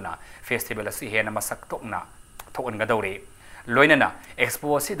pangthok tuna festival asi hena masak tokna thokon gadori loinana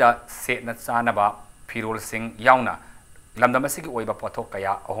expo sida se na chana ba phirol sing yauna lamdam asigi oiba pothok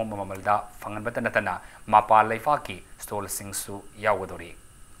kaya ahom mamalda fangan batanatana mapa laifaki stol singsu yawadori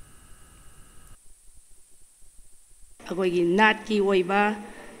agogi nat ki oiba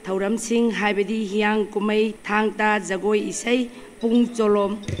thauram sing haibedi hiang kumai thangta jagoi isai pung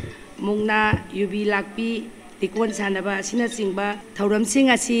cholom mungna yubi lakpi tikon sanaba sina singba thauram sing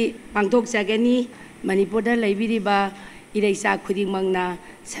asi pangthok jagani manipur da laibiriba Iraisa Kuding Mangna,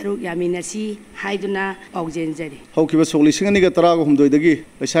 Saruk Yaminasi, Haiduna, Augenjari. How keep us only singing a Tarago from Doidagi,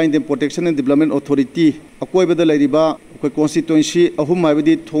 a sign the Protection and Development Authority, a quay with the Ladiba, a constituency, a whom I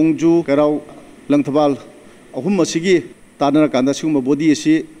did Tongju, Karau, Langtabal, a whom Masigi, Tana Kandasuma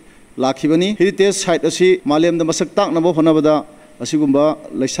Bodi, Lakibani, Heritage Site, a sea, Maliam the Masaktak, Nabo Honavada, a Sigumba,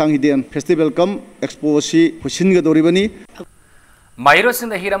 Lasang Hidian, Festival come, Expo, Pusinga Doribani. Mayros in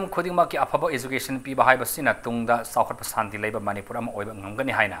the Hiram Kodimaki Apaba Education P. Bahibasina Tungda, South Pasanti Labor Manipuram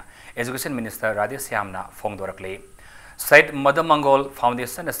Ngani Haina, Education Minister Radis Yamna, Fongdorakli. Said Mother Mongol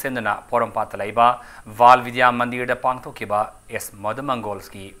Foundation Sendana, Porampata Laiba, Val Vidya Mandir de Pangtokiba, S. Mother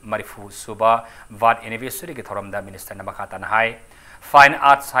Mongolski, Marifu Suba, Vad Anniversary Gitoramda Minister Namakatan High, Fine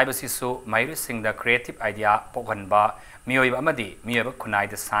Arts Hibasisu, Mayros sing the creative idea, Poganba, Mioy Amadi, Mioy Kunai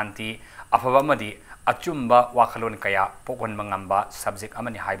de Santi, Apavamadi. Achumba wakalon kaya pokon mangamba subject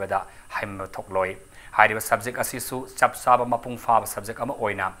amani haibada haimba thokloi haiba subject asisu chapsaba mapung fa subject ama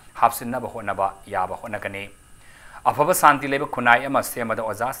oina hapsinna ba honaba yaba honagani afaba santi leba kunai ama semada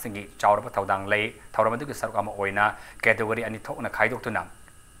oja singi chawraba tawdang lei thawramadu ki saruk ama oina category ani thokna khaidoktuna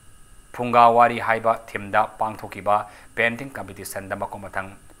phunga wari haiba thimda pangthokiba painting competition da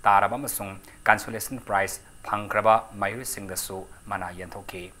makomathang taraba masung consolation prize phangkraba mayuri singdasu mana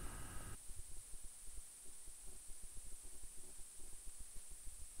yenthoki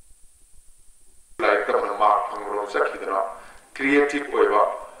creative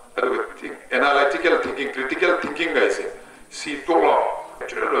analytical thinking, critical thinking guys. See, tola.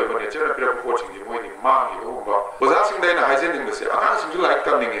 Actually, when you are coaching, you want to man, you was asking them hygiene to say, "Ah, seems like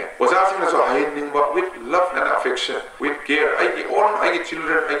coming here." Was asking us hygiene, but with love and affection, with care. I get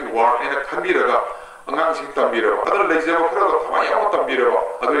children, I get work, and a kandiraga. angangsing tambiraba adar leijaba khara da thamaya tambiraba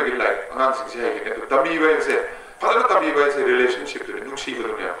adurgi like angangsing se hegine tambiba se fadala tambiba se relationship to nungsi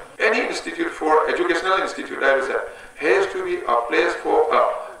badunya any institute for educational institute that has to be a place for a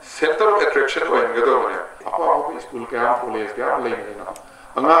center of attraction when gadomanya apa school ka college ka leina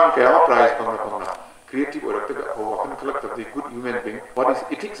angang ka prize pangna creative or active collective the good human being what is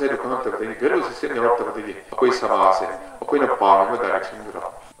ethics side of the values system of the koi samaj se koi na paam direction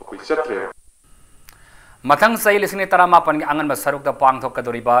dura koi chatre Matang say listening tarama pan angan masaruk da pang thok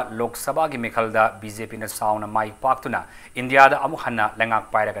kadoriba Lok Sabha gi mikhal da BJP na sauna mai paktuna India da amuhanna lengak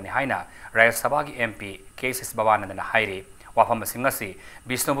paira gani haina Rajya Sabha gi MP cases bawananda na hairi wafam singasi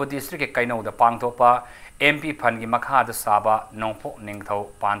Bishnupur district ke kainau da pang thopa MP phan gi makha da saba nongpho ningthau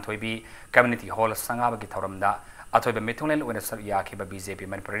pan thoibi community hall sangaba gi thoramda athoiba mithunglen wena sar yakhi ba BJP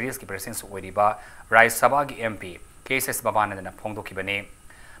Manipuri ki presence oiriba Rajya Sabha gi MP cases bawananda na phongdoki bane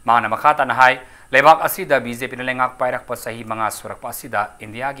mana makhata na hai lebak asida BJP na lengak pairak pa sahi mga surak pa asida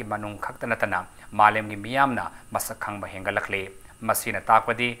India gi manung khaktana tana malem gi miyamna masakhang ba hengalakle masina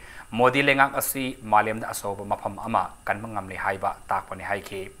takpadi Modi lengak asi malem da asoba mafam ama kanmangamle haiba takpani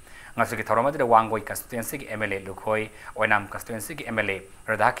haiki ngasi gi thoroma de wangoi constituency gi MLA lukhoi oinam constituency gi MLA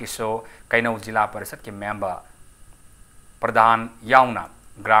Radhakisho Kainau jila parishad ki member pradhan yauna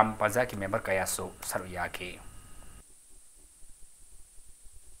gram panchayat ki member kayasu saruyaki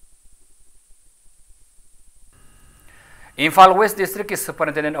Imphal West District ki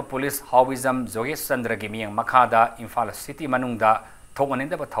Superintendent of Police Hawizam Jogesh Chandra gi miyang makhada Imphal City manungda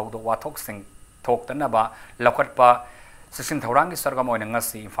thoganinda ba thawdo wathok sing thoktanaba lakhatpa sisin thawrangi sargam oina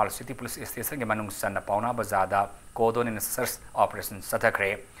ngasi Imphal City Police Station gi manung sanna pauna bazada kodon in search operation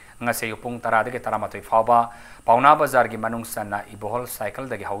sathakre ngasi upung tara de taramatoi fawba pauna bazar gi manung sanna ibohol cycle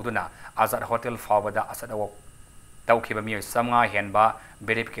dagi hawduna Azad Hotel fawba da asadaw tawkhiba miyoy samnga henba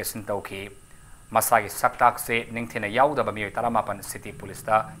verification tawkhi Masagi saktak se ningthina yauda ba miyoy taramapan city police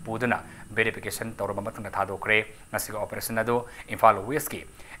ta puduna verification tawraba matang thadokre ngasiga operation adu Imphal West ki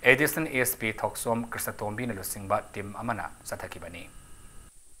Edison ASP Thoksom Kristatombi na lusingba team amana sathakibani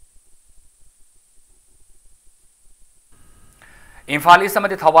Imphal East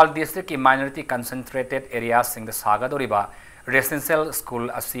amadi Thawal district ki minority concentrated areas sing the saga doriba residential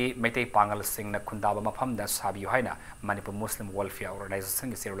school asi Meitei Pangal sing na khundaba mafam da sabi haina Manipur Muslim Welfare Organization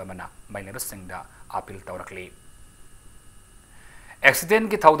ki serulamana maineba sing da appeal tawrakli accident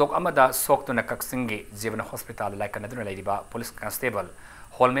ki thawdok amada soktuna kaksing gi Jeevan Hospital laikana duna leidiba police constable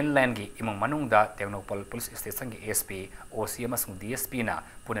Holman Land gi imong manungda Tengnopal police station gi SP OC amasung DSP na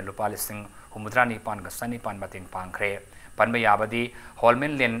punen lupali sing humudrani pan ga sani pan mating pangkhre panba yabadi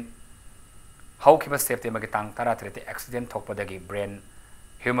Holman Land how kiba safety magitang tara trete accident thokpadagi brain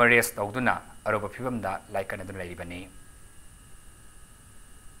hemorrhage tawduna aroba phibamda laikana dun leibani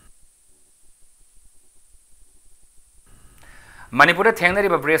Manipur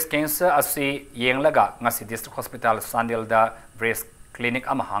thengnariba breast cancer asi yenglaga ngasi district hospital Sandil da breast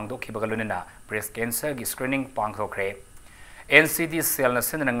clinic ama hangdo khibagalunina breast cancer gi screening pangthokre NCD cell na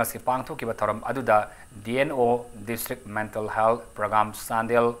sinna ngasi pangthokiba thoram aduda DNO district mental health program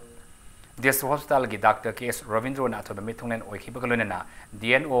Sandil This hospital gi Dr. K.S. Ravindra Nath Mithunglen Oikibagalunena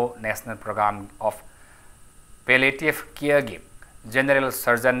DNO National Program of Palliative Care gi General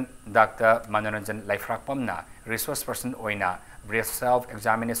Surgeon Dr. Manoranjan Laifrakpamna resource person oina breast self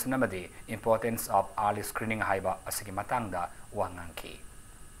examination amadi importance of early screening haiba asigi matangda wangangki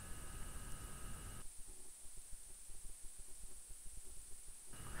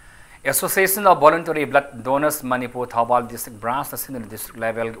Association of Voluntary Blood Donors Manipur Thawal District Branch na district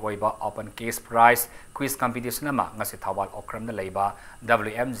level oiba open case prize quiz competition ama ngasi Thawal okram na leiba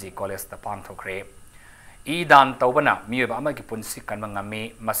WMG College da pangthokre dan tawbana miyoba amagi punsi kanma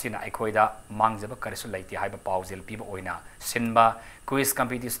ngami masina aikhoida mangjaba karisu leiti haiba paujel piba oina sinba quiz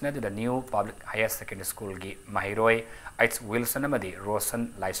competition na the new public higher secondary school gi mahiroi H Wilson amadi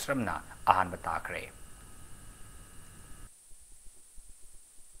Rosan Laisram na ahan batakre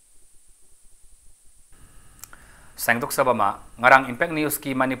Sangdok sabama ngarang Impact News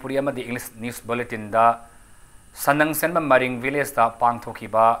ki Manipuri amadi English News Bulletin da Sanang Senma Maring Village da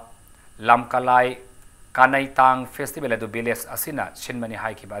pangthokiba Lamkalai Kanaitang Festival adu village asina Shinmani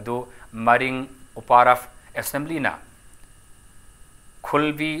haikiba adu Maring Uparaf Assembly na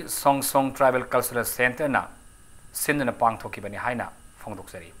Khulbi Songsong Tribal Cultural Center na Sindana pangthokiba ni haina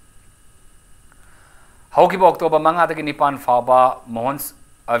phongdok sari Haukiba October mangadagi nipan faba Mohons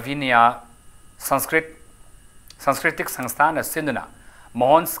Avinia Sanskritik Sanstana Sinduna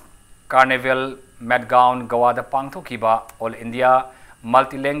Mohons Carnival Madgaon Gawada Pangthokiba All India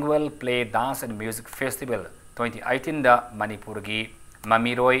Multilingual Play Dance and Music Festival 2018 da Manipur gi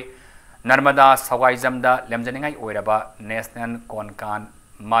Mamiroi Narmada Sawaizamda Lemjaningai Oiraba National Konkan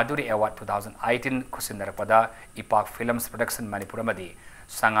Maduri Award 2018 Kusindarpada Ipak Films Production Manipur Madi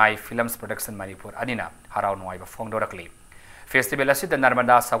Sangai Films Production Manipur Adina Harau Noiba Fongdorakli. Festival Asida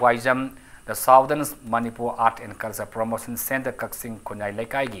Narmada Sawaizam the Southern Manipur Art and Culture Promotion Center Kaksing Kunai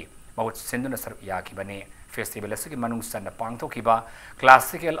Lekaigi Maut Sinduna Sar Yakibane Festival Asiki Manung Sanda Pangtokiba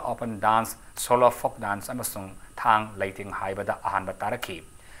Classical Open Dance Solo Folk Dance Amasung Thang Lighting Haibada Ahanba Taraki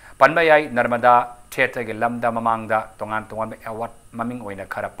Panbayai Narmada Theatre Lamda Mamangda Tongan Award Maming Oina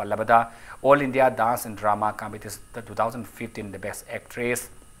Kara Palabada All India Dance and Drama Competition 2015 The Best Actress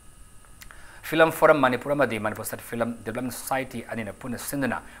Film Forum Manipur Madi Manipur State Film Development Society Anina Puna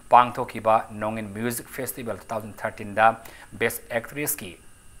Sindana Pangtokiba Nongin Music Festival 2013 Da Best Actress Ki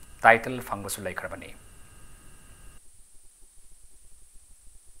Title Fangusulai Krabani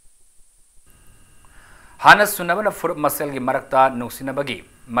Hana Sunabana Furup Maselgi Marakta Nusinabagi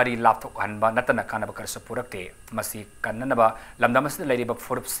Mari Laptok Hanba Natana Kanabakar Sapurakte Masi Kananaba Lamdamas Lady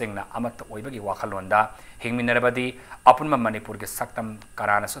Furup Singna Amat Oibagi Wakalonda Hingminarabadi Apunma Manipur Saktam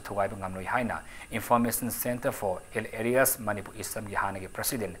Karana Sutuaibangamui Haina Information Center for Hill Areas Manipur Islam Gihanagi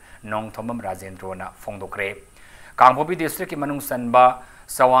President Nong Tomam Rajendrona Fongdokre Kangpopi District Manung Sanba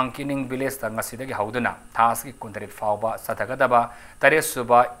Sawangkining Village Tangasidagi Hauduna Taski Kuntarit Fauba Satagadaba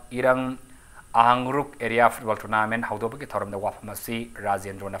Taresuba Irang Ahangruk Area Football Tournament Haudobaki Thoram the Wapamasi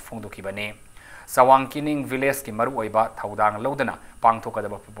Rajendrona Fongdokibane Sawangkining Village Ki Maru Oiba Taudang Lodana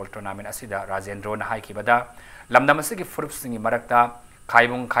Pangtokadaba Football Tournament Asida Rajendrona Haikibada Lamdamasiki Furupsingi Marakta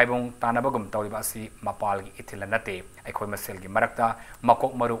Kaibung Tanabagum Tauribasi Mapalgi Itilanate Ekoi Maselgi Marakta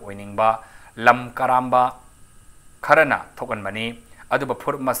Makok Maru Oiningba Lam Karamba Karana Tokan Mani Aduba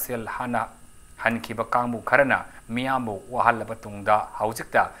Pur Masel Hana Hankiba Kambu Karana Miamu Wahalabatungda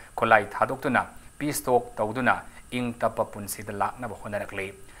Hauzikta Kolai Tadokuna Pistok Tauduna Ing Tapa Punsi the Lakna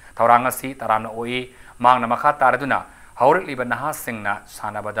Honakli Taurangasi Tarana Oi Mangna Maka Taraduna Haurik Libanaha Singna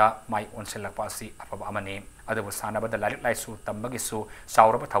Sanabada Mai Onselapasi Apamani Adabu Sanabada Larik Laisu Tambagisu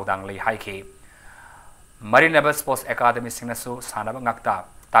Sauraba Taudang Li Haiki Marinaba Sports Academy Singnasu Sanaba Ngakta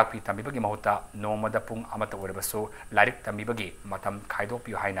Takpi Tambibagi Mahuta Nomada Pung Amata Urabasu Larik Tambibagi Matam Kaido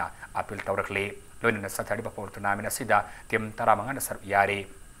Haina Apil Taurakli Luna Saturday before tournament Asida Tim Taramanga Sar Yari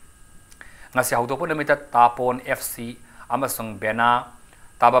Ngasi Haudopo Limita Tapon FC Amasung Bena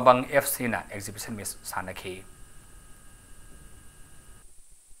Tababang FC na exhibition Miss Sanaki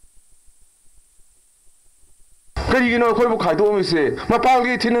Karigino Kobu Kaido say,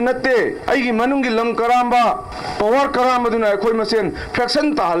 Mapalgi Tinanate, Igi Manungi Lam Karamba, Power Karamaduna, Koimasen,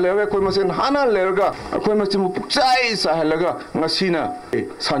 Praxenta, Lega, Koimasen, Hana Lerga, Koimasim Puxai Sahalaga,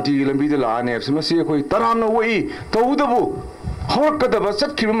 Masina, Santi Lambida, Nefs, Massia, Tarana Way, Taudabu, Horkadaba,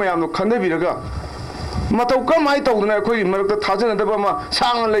 Satkimaya, Kandaviraga. Matau Kamai told me, Mark Tajan and the Bama,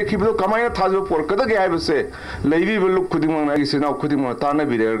 Sang like Kibo Kamaya Tazo for Kadagi, I will say, Lady will look Kudima, I say now Kudima Tana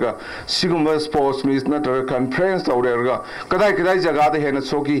Viderga, Siguma Sports Miss Nutter Conference Taurega, Kadai Jagada Hen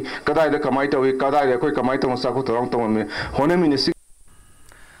Soki, Kadai the Kamaita, Kadai, the Quick Kamaita Sako Toronto, Honem.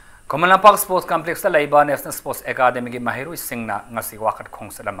 Commonwealth Sports Complex, the Labour National Sports Academy, Mahiru Singna, Nasi Wakat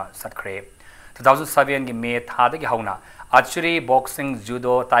Kongsalama, Satkre. 2007 gi May thadagi hauna archery boxing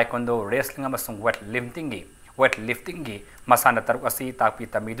judo taekwondo wrestling amasung weightlifting gi masana taruk asi takpi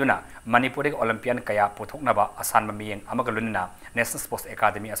tamiduna Manipuri Olympian kaya puthoknaba asan mamiyeng amagalunna National Sports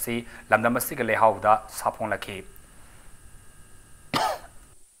Academy asi lamdamasi ga lehauda sapong lakhi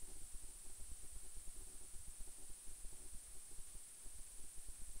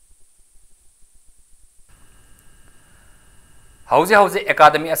Hauzi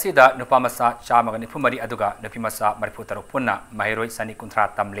Academy asida nupamasa chamagani pumari aduga nupimasa mariputaru punna mahiroi sani kuntra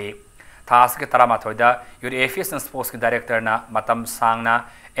tamle thas ke tarama thoida your AFS and sports director na matam sangna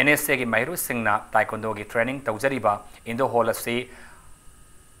NSA gi mahiru singna taekwondo gi training taujariba indo hall ase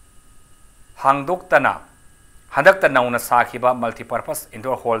hangdoktana handakta nauna sakhiba multipurpose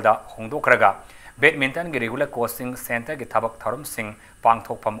indoor hall da hongdokraga badminton gi regular coaching center gi thabak tharum sing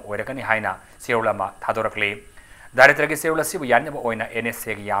pangthokpam oiragani haina seulama thadorakle Director ki seula sibu yanne ba oina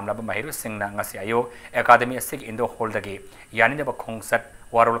NSA gi yamla ba mahiru singna ngasi ayo academy asig indo hold dagi yanne ba khongsat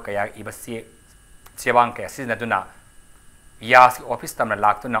warul kaya ibasi chebang ka sizna duna yas office tamna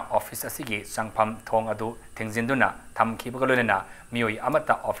laktuna office asigi sangpham thong adu thingjinduna thamki bagalona mioi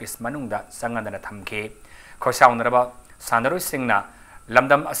amata office manungda sangandana thamke khosaunraba sandaru singna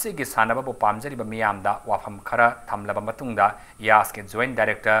lamdam asigi sanaba bo pamjari ba miyamda wafam khara thamlaba matungda yas ke joint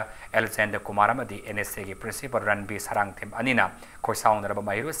director Alexander Kumaramadi NSA gi principal Ranbi Sarang Them Anina khosaunraba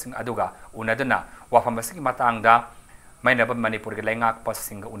mahiru sing aduga unaduna wafam asigi matangda mainaba Manipur gi lengak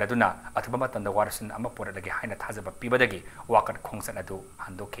pasing unaduna athuba matanda warsin amapura dagi haina thajaba pibadagi wakat khongsan adu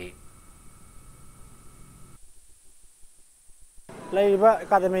handoke ꯂꯩꯔꯤꯕ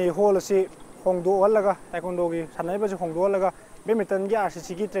academy hole ꯑꯁꯤ ꯍꯣꯡꯗꯣꯛꯍꯜꯂꯒ ꯇꯥꯏꯀꯣꯟꯗꯣꯒꯤ ꯁꯥꯟꯅꯔꯤꯕꯁꯤ ꯍꯣꯡꯗꯣꯛꯍꯜꯂꯒ ꯕꯦꯗꯃꯤꯟꯇꯟꯒꯤ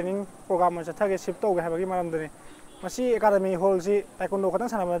RCCꯒꯤ training programme ꯑꯣꯏꯅ ꯆꯠꯊꯒꯦ shift ꯇꯧꯒꯦ ꯍꯥꯏꯕꯒꯤ ꯃꯔꯝꯗꯅꯤ ꯃꯁꯤ academy ꯍꯣꯜꯁꯤ ꯇꯥꯏꯀꯣꯟꯗꯣ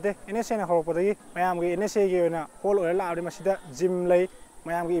ꯈꯛꯇꯪ ꯁꯥꯟꯅꯕ ꯅꯠꯇꯦ NSAꯅ ꯍꯧꯔꯛꯄꯗꯒꯤ ꯃꯌꯥꯝꯒꯤ NSAꯒꯤ ꯑꯣꯏꯅ ꯍꯣꯜ ꯑꯣꯏꯔ ꯂꯥꯛꯑꯕꯗꯤ ꯃꯁꯤꯗ ꯖꯤꯝ ꯂꯩ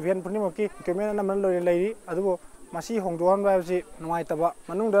ꯃꯌꯥꯝꯒꯤ ꯏꯚꯦꯟꯠ ꯄꯨꯝꯅꯃꯛꯀꯤ ꯏꯀ꯭ꯋꯤꯞꯃꯦꯟ ꯑꯅꯝꯕꯅ ꯂꯣꯏꯅ ꯂꯩꯔꯤ ꯑꯗꯨꯕꯨ ꯃꯁꯤ ꯍꯣꯡꯗꯣꯛꯍꯟꯕ ꯍꯥꯏꯕꯁꯤ ꯅꯨꯡꯉꯥꯏꯇꯕ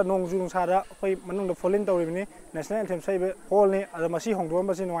ꯃꯅꯨꯡꯗ ꯅꯣꯡꯖꯨ ꯅꯨꯡꯁꯥꯗ ꯑꯩꯈꯣꯏ ꯃꯅꯨꯡꯗ ꯐꯣꯜ ꯏꯟ ꯇꯧꯔꯤꯕꯅꯤ ꯅꯦꯁꯅꯦꯜ ꯑꯦꯟꯊꯦꯝ ꯁꯛꯏꯕ ꯍꯣꯜꯅꯤ ꯑꯗꯣ ꯃꯁꯤ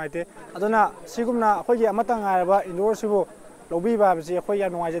ꯍꯣꯡꯗꯣꯛꯍꯟꯕꯁꯤ ꯅꯨꯡꯉꯥꯏꯇꯦ ꯑꯗꯨꯅ ꯁꯤꯒꯨꯝꯅ ꯑꯩꯈꯣꯏꯒꯤ ꯑꯃꯠꯇ ꯉꯥꯏꯔꯕ ꯏꯟꯗꯣꯔꯁꯤꯕꯨ ꯂꯧꯕꯤꯕ ꯍꯥꯏꯕꯁꯤ ꯑꯩꯈꯣꯏ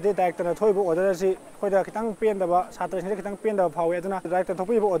ꯌꯥꯝ ꯅꯨꯡꯉꯥꯏꯖꯗꯦ ꯗꯥꯏꯔꯦꯛꯇꯔꯅ ꯊꯣꯛꯏꯕ ꯑꯣꯔꯗꯔ ꯑꯁꯤ ꯑꯩꯈꯣꯏꯗ ꯈꯤꯇꯪ ꯄꯦꯟꯗꯕ ꯁꯥꯇ꯭ꯔꯁꯤꯡꯗ ꯈꯤꯇꯪ ꯄꯦꯟꯗꯕ ꯐꯥꯎꯏ ꯑꯗꯨꯅ ꯗꯥꯏꯔꯦꯛꯇꯔ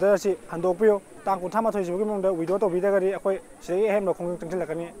ꯊꯣꯛꯄꯤꯕ ꯑꯣꯔꯗꯔ ꯑꯁꯤ ꯍꯟꯗꯣꯛꯄꯤꯌꯨ ꯇꯥꯡ 38 ꯁꯤꯕꯒꯤ ꯃꯅꯨꯡꯗ ꯋꯤꯗ꯭ꯔꯣ ꯇꯧꯕꯤꯗ꯭ꯔꯒꯗꯤ ꯑꯩꯈꯣꯏ ꯁꯤꯗꯒꯤ ꯑꯍꯦꯟꯕ ꯈꯣꯡꯖꯪ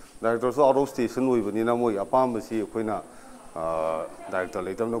ꯆꯪꯁꯤꯜꯂꯛꯀꯅꯤ ꯗꯥꯏꯔꯦꯛꯇꯔꯁꯨ ꯑꯥꯎꯠ ꯑꯣꯐ ꯁ꯭ꯇꯦꯁꯟ ꯑꯣꯏꯕꯅꯤꯅ ꯃꯣꯏꯒꯤ ꯑꯄꯥꯝꯕꯁꯤ ꯑꯩꯈꯣꯏꯅ ꯗꯥꯏꯔꯦꯛꯇꯔ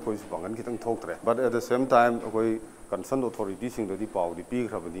ꯂꯩꯇꯕꯅ ꯑꯩꯈꯣꯏꯁꯨ ꯄꯥꯡꯒꯜ ꯈꯤꯇꯪ ꯊꯣꯛꯇ꯭ꯔꯦ ꯕꯠ ꯑꯦꯠ ꯗ ꯁꯦꯝ ꯇꯥꯏꯝ ꯑꯩꯈꯣꯏ ꯀꯟꯁꯔꯟ ꯑꯣꯊꯣꯔꯤꯇꯤꯁꯤꯡꯗꯗꯤ ꯄꯥꯎꯗꯤ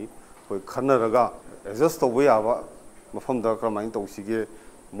ꯄꯤꯈ꯭ꯔꯕꯅꯤ ꯑꯩꯈꯣꯏ ꯈꯟꯅꯔꯒ ꯑꯦꯗꯖꯁ ꯇꯧꯕ ꯌꯥꯕ ꯃꯐꯝꯗ ꯀꯔꯝꯍꯥꯏꯅ ꯇꯧꯁꯤꯒꯦ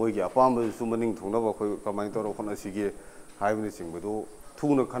ꯃꯣꯏꯒꯤ ꯑꯄꯥꯝꯕꯗꯨꯁꯨ ꯃꯅꯤꯡ ꯊꯨꯡꯅꯕ ꯑꯩꯈꯣꯏ ꯀꯔꯝꯍꯥꯏꯅ ꯇꯧꯔꯒ ꯍꯣꯠꯅꯁꯤꯒꯦ ꯍꯥꯏꯕꯅꯆꯤꯡꯕꯗꯨ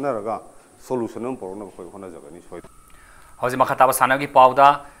ꯊꯨꯅ ꯈꯟꯅꯔꯒ ꯁꯣꯂꯨꯁꯟ ꯑꯃ ꯄꯨꯔꯛꯅꯕ ꯑꯩꯈꯣꯏ ꯍꯣꯠꯅꯖꯒꯅꯤ ꯁꯣꯏꯗꯅ ꯍꯧꯖꯤꯛ ꯃꯈꯥ ꯇꯥꯕ ꯁꯥꯟꯅꯕꯒꯤ ꯄꯥꯎꯗ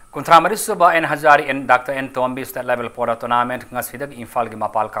 33 ꯁꯨꯕ N Hazari and Dr. N Tombi State Level Polo Tournament ngasidag Imphal gi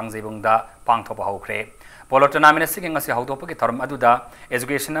mapal kangjibungda pangthopa hokre Polo Tournament asigi ngasi hawdopagi thorum aduda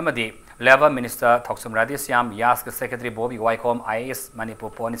education amadi Labor Minister Thoksum Radhisyam Yas ke Secretary Bobby Waikom IAS Manipur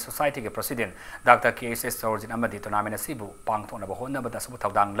Pony Society ke President Dr. KSS Sorjin amadi tournament asibu pangthona ba honna bada sabu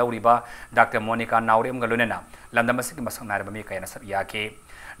thawdang lawriba Dr. Monica Naurem galunena landam asigi masang narba mi kayana sab yake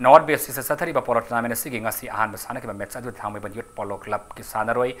North Base is a Satari Polo Tournament singing as the Ahan Sanaki Metsa with Hami Youth Polo Club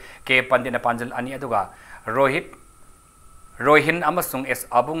Kisanaroi, K Pandina Panjal Aniaduga, Rohin Amasung S.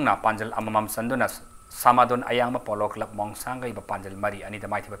 Abungna Panjal Amamam Sandunas, Samadon Ayama Polo Club Mongsanga Panjal Mari Anita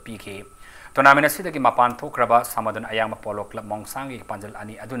Mighty PK. Tournament Sidaki Mapan Tokraba, Samadon Ayama Polo Club Mongsangi Panjal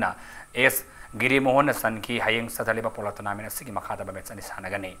Ani Aduna, S. Giri Mohona Sanki, Haying Sataliba Polo Tournament Sigi Makata Mets and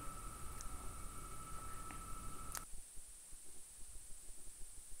Sanagani.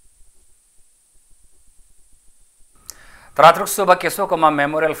 Taratruk Suba Kesokoma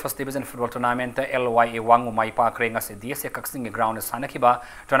Memorial First Division Football Tournament LYA Wangu Maipa Kring as a DSA Kaxing Ground Sanakiba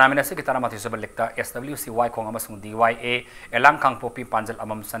Tournament Sekitaramati Suba Lecta SWCY Kongamasung DYA Elang Kang Popi Panjal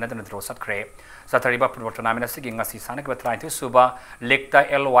Amam Sanadan Rosat Kre Satariba Football Tournament Siging as Sanakba trying to Suba Lecta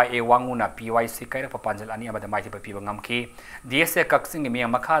LYA Wanguna PYC Kaira Panjal Ani about the mighty Pibangamki DSA Kaxing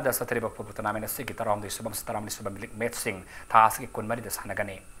Miamakada Satariba Football Tournament Sekitaram the Subam Staram Subam Metsing Task Kunmari the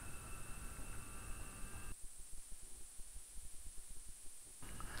Sanagane.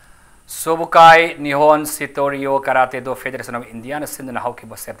 Sobukai Nihon Sitorio Karate Do Federation of India na sinduna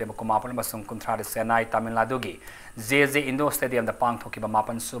hawkiba September kumapon masung kuntra de Senai Tamil Nadu gi JJ Indo Stadium da pangthokiba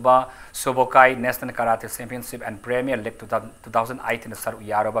mapan suba Sobukai National Karate Championship and Premier League 2008 na saru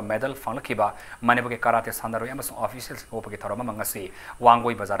yaroba medal fanglakiba Manipur Karate Sandaroi amasung officials hopagi thoroma mangasi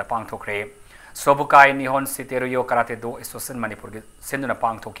Wangoi Bazar pangthokre Sobukai Nihon Sitorio Karate Do Association Manipur gi sinduna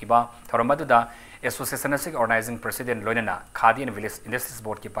pangthokiba thoromaduda Association Asig Organizing President Loinana Khadi and Village Industries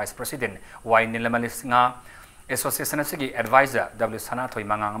Board ki Vice President Y Nilamali Singha Association Asig Advisor W Sanatoi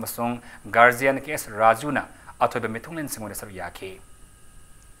Mangang amasung Guardian KS Rajuna atoiba mitunglen singona saru yake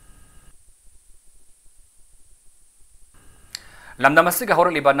Lamdam asig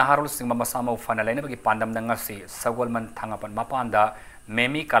horoliba naharul singma masama ufana laina bagi pandam nangasi sagolman thangapan mapanda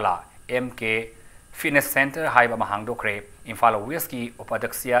Memi Kala MK Fitness Center haiba mahangdokre Imphal West ki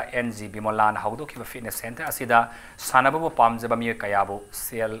upadaksia NG Bimolan haudokiba Fitness Center asida sanababu pamjaba mi kayabu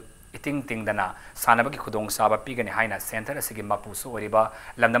sel iting tingdana sanabagi khudong saba pigani haina center asigi mapusu oriba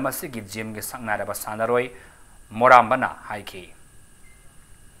lamdam asigi gym gi sangnaraba sanaroi morambana haiki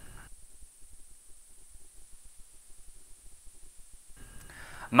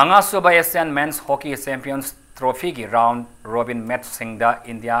Mangasuba Asian Men's Hockey Champions Trophy gi round robin match singda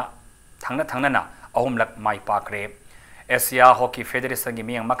India thangna ahumlak mai pakre Asia Hockey Federation gi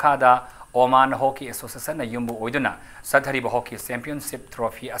miyang makada Oman Hockey Association na yumbu oiduna sadhariba Hockey Championship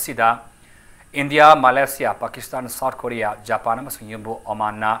Trophy asida India Malaysia Pakistan South Korea Japan amasung yumbu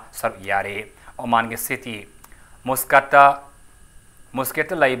Oman na saru yare Oman gi city Muscat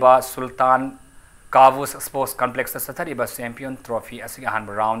laiba Sultan Kavus Sports Complex Satariba Champion Trophy asigahan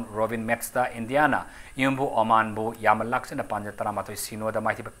round robin match da Indiana yumbu Oman bu yamalaksana panjal taramatoi sino da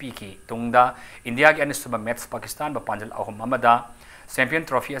maiti piki tungda India gi anisuba match Pakistan ba panjal ahum amada Champion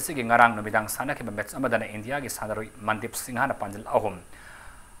Trophy asigi ngarang numidang sana ki match amada na India gi sanaroi Mandip Singhana panjal ahum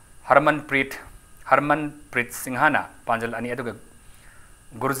Harmanpreet Singhana panjal ani aduga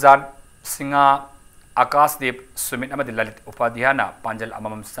Gurzad Singha Akasdeep Sumit amadi Lalit Upadhyana panjal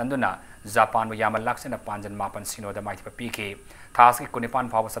amamam sanduna Japan bu yamal laksana panjal mapan sino da maiti PK Taski kunipan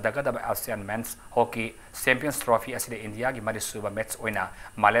pawa sadaga da Asian Men's Hockey Champions Trophy asida India gi marisuba match oina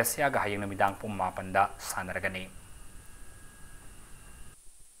Malaysia ga hayeng numidang pum mapan da sanaragani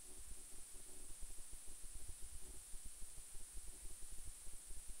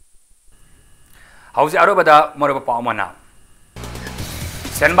Hausi arobada moroba paumana.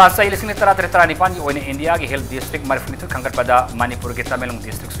 Senbasa ilising tara tara nipan ki oine India ki Hill District marfunitu khangkat pada Manipur ki Tamelong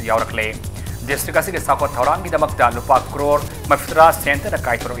District su yaurakle. District asi ke sakot thauran ki damakta lupa crore mafitra center da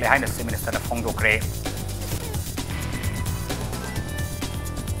kaitorok le haina se minister na phongdokre.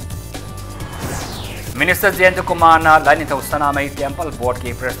 Minister Jayant Kumar na Laini Sanamai Temple Board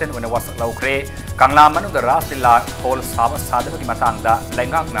ki President when was laukre Kangla manu the Rastilla whole Saba Sadaba ki matangda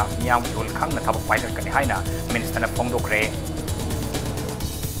Langak na Miam Yul Kang na Tabu Fighter Kani Haina Minister na Phongdokre.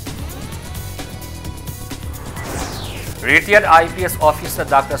 Retired IPS Officer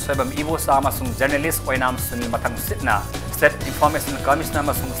Dr. Swebam Ibo Sama Sung Journalist Oinam Sunil Matang Sitna State Information Commissioner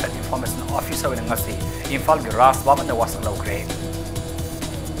Masung State Information Officer when ngasi Infal Ras Baba na was laukre.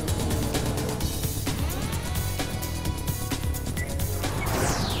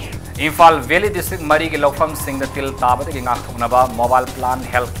 Infal Valley District Mari ki Lofam Singh the Til Tabati ki Ngakthoknaba Mobile Plan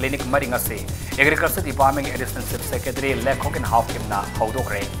Health Clinic Mari ngasi Agriculture Department Assistant Chief Secretary Lekhok and Half Kimna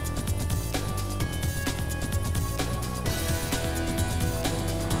Haudokre.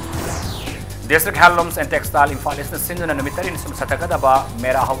 District Handlooms and Textile Infal is the Sindhu na Numitarin Sum Satakadaba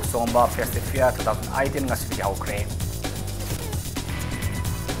Mera Hau Somba Festive Fair 2018 ngasi ki Haukre.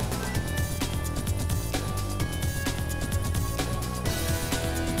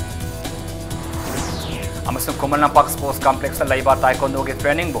 Amasung Kumalampak Sports Complex sa Laiba Taekwondo ki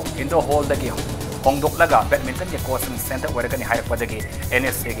training bo Indo Hall dagi Hongdok laga badminton ki coaching center where kani hayrak padagi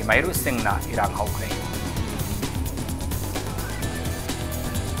NSC ki Mayru Singh na irang haukre.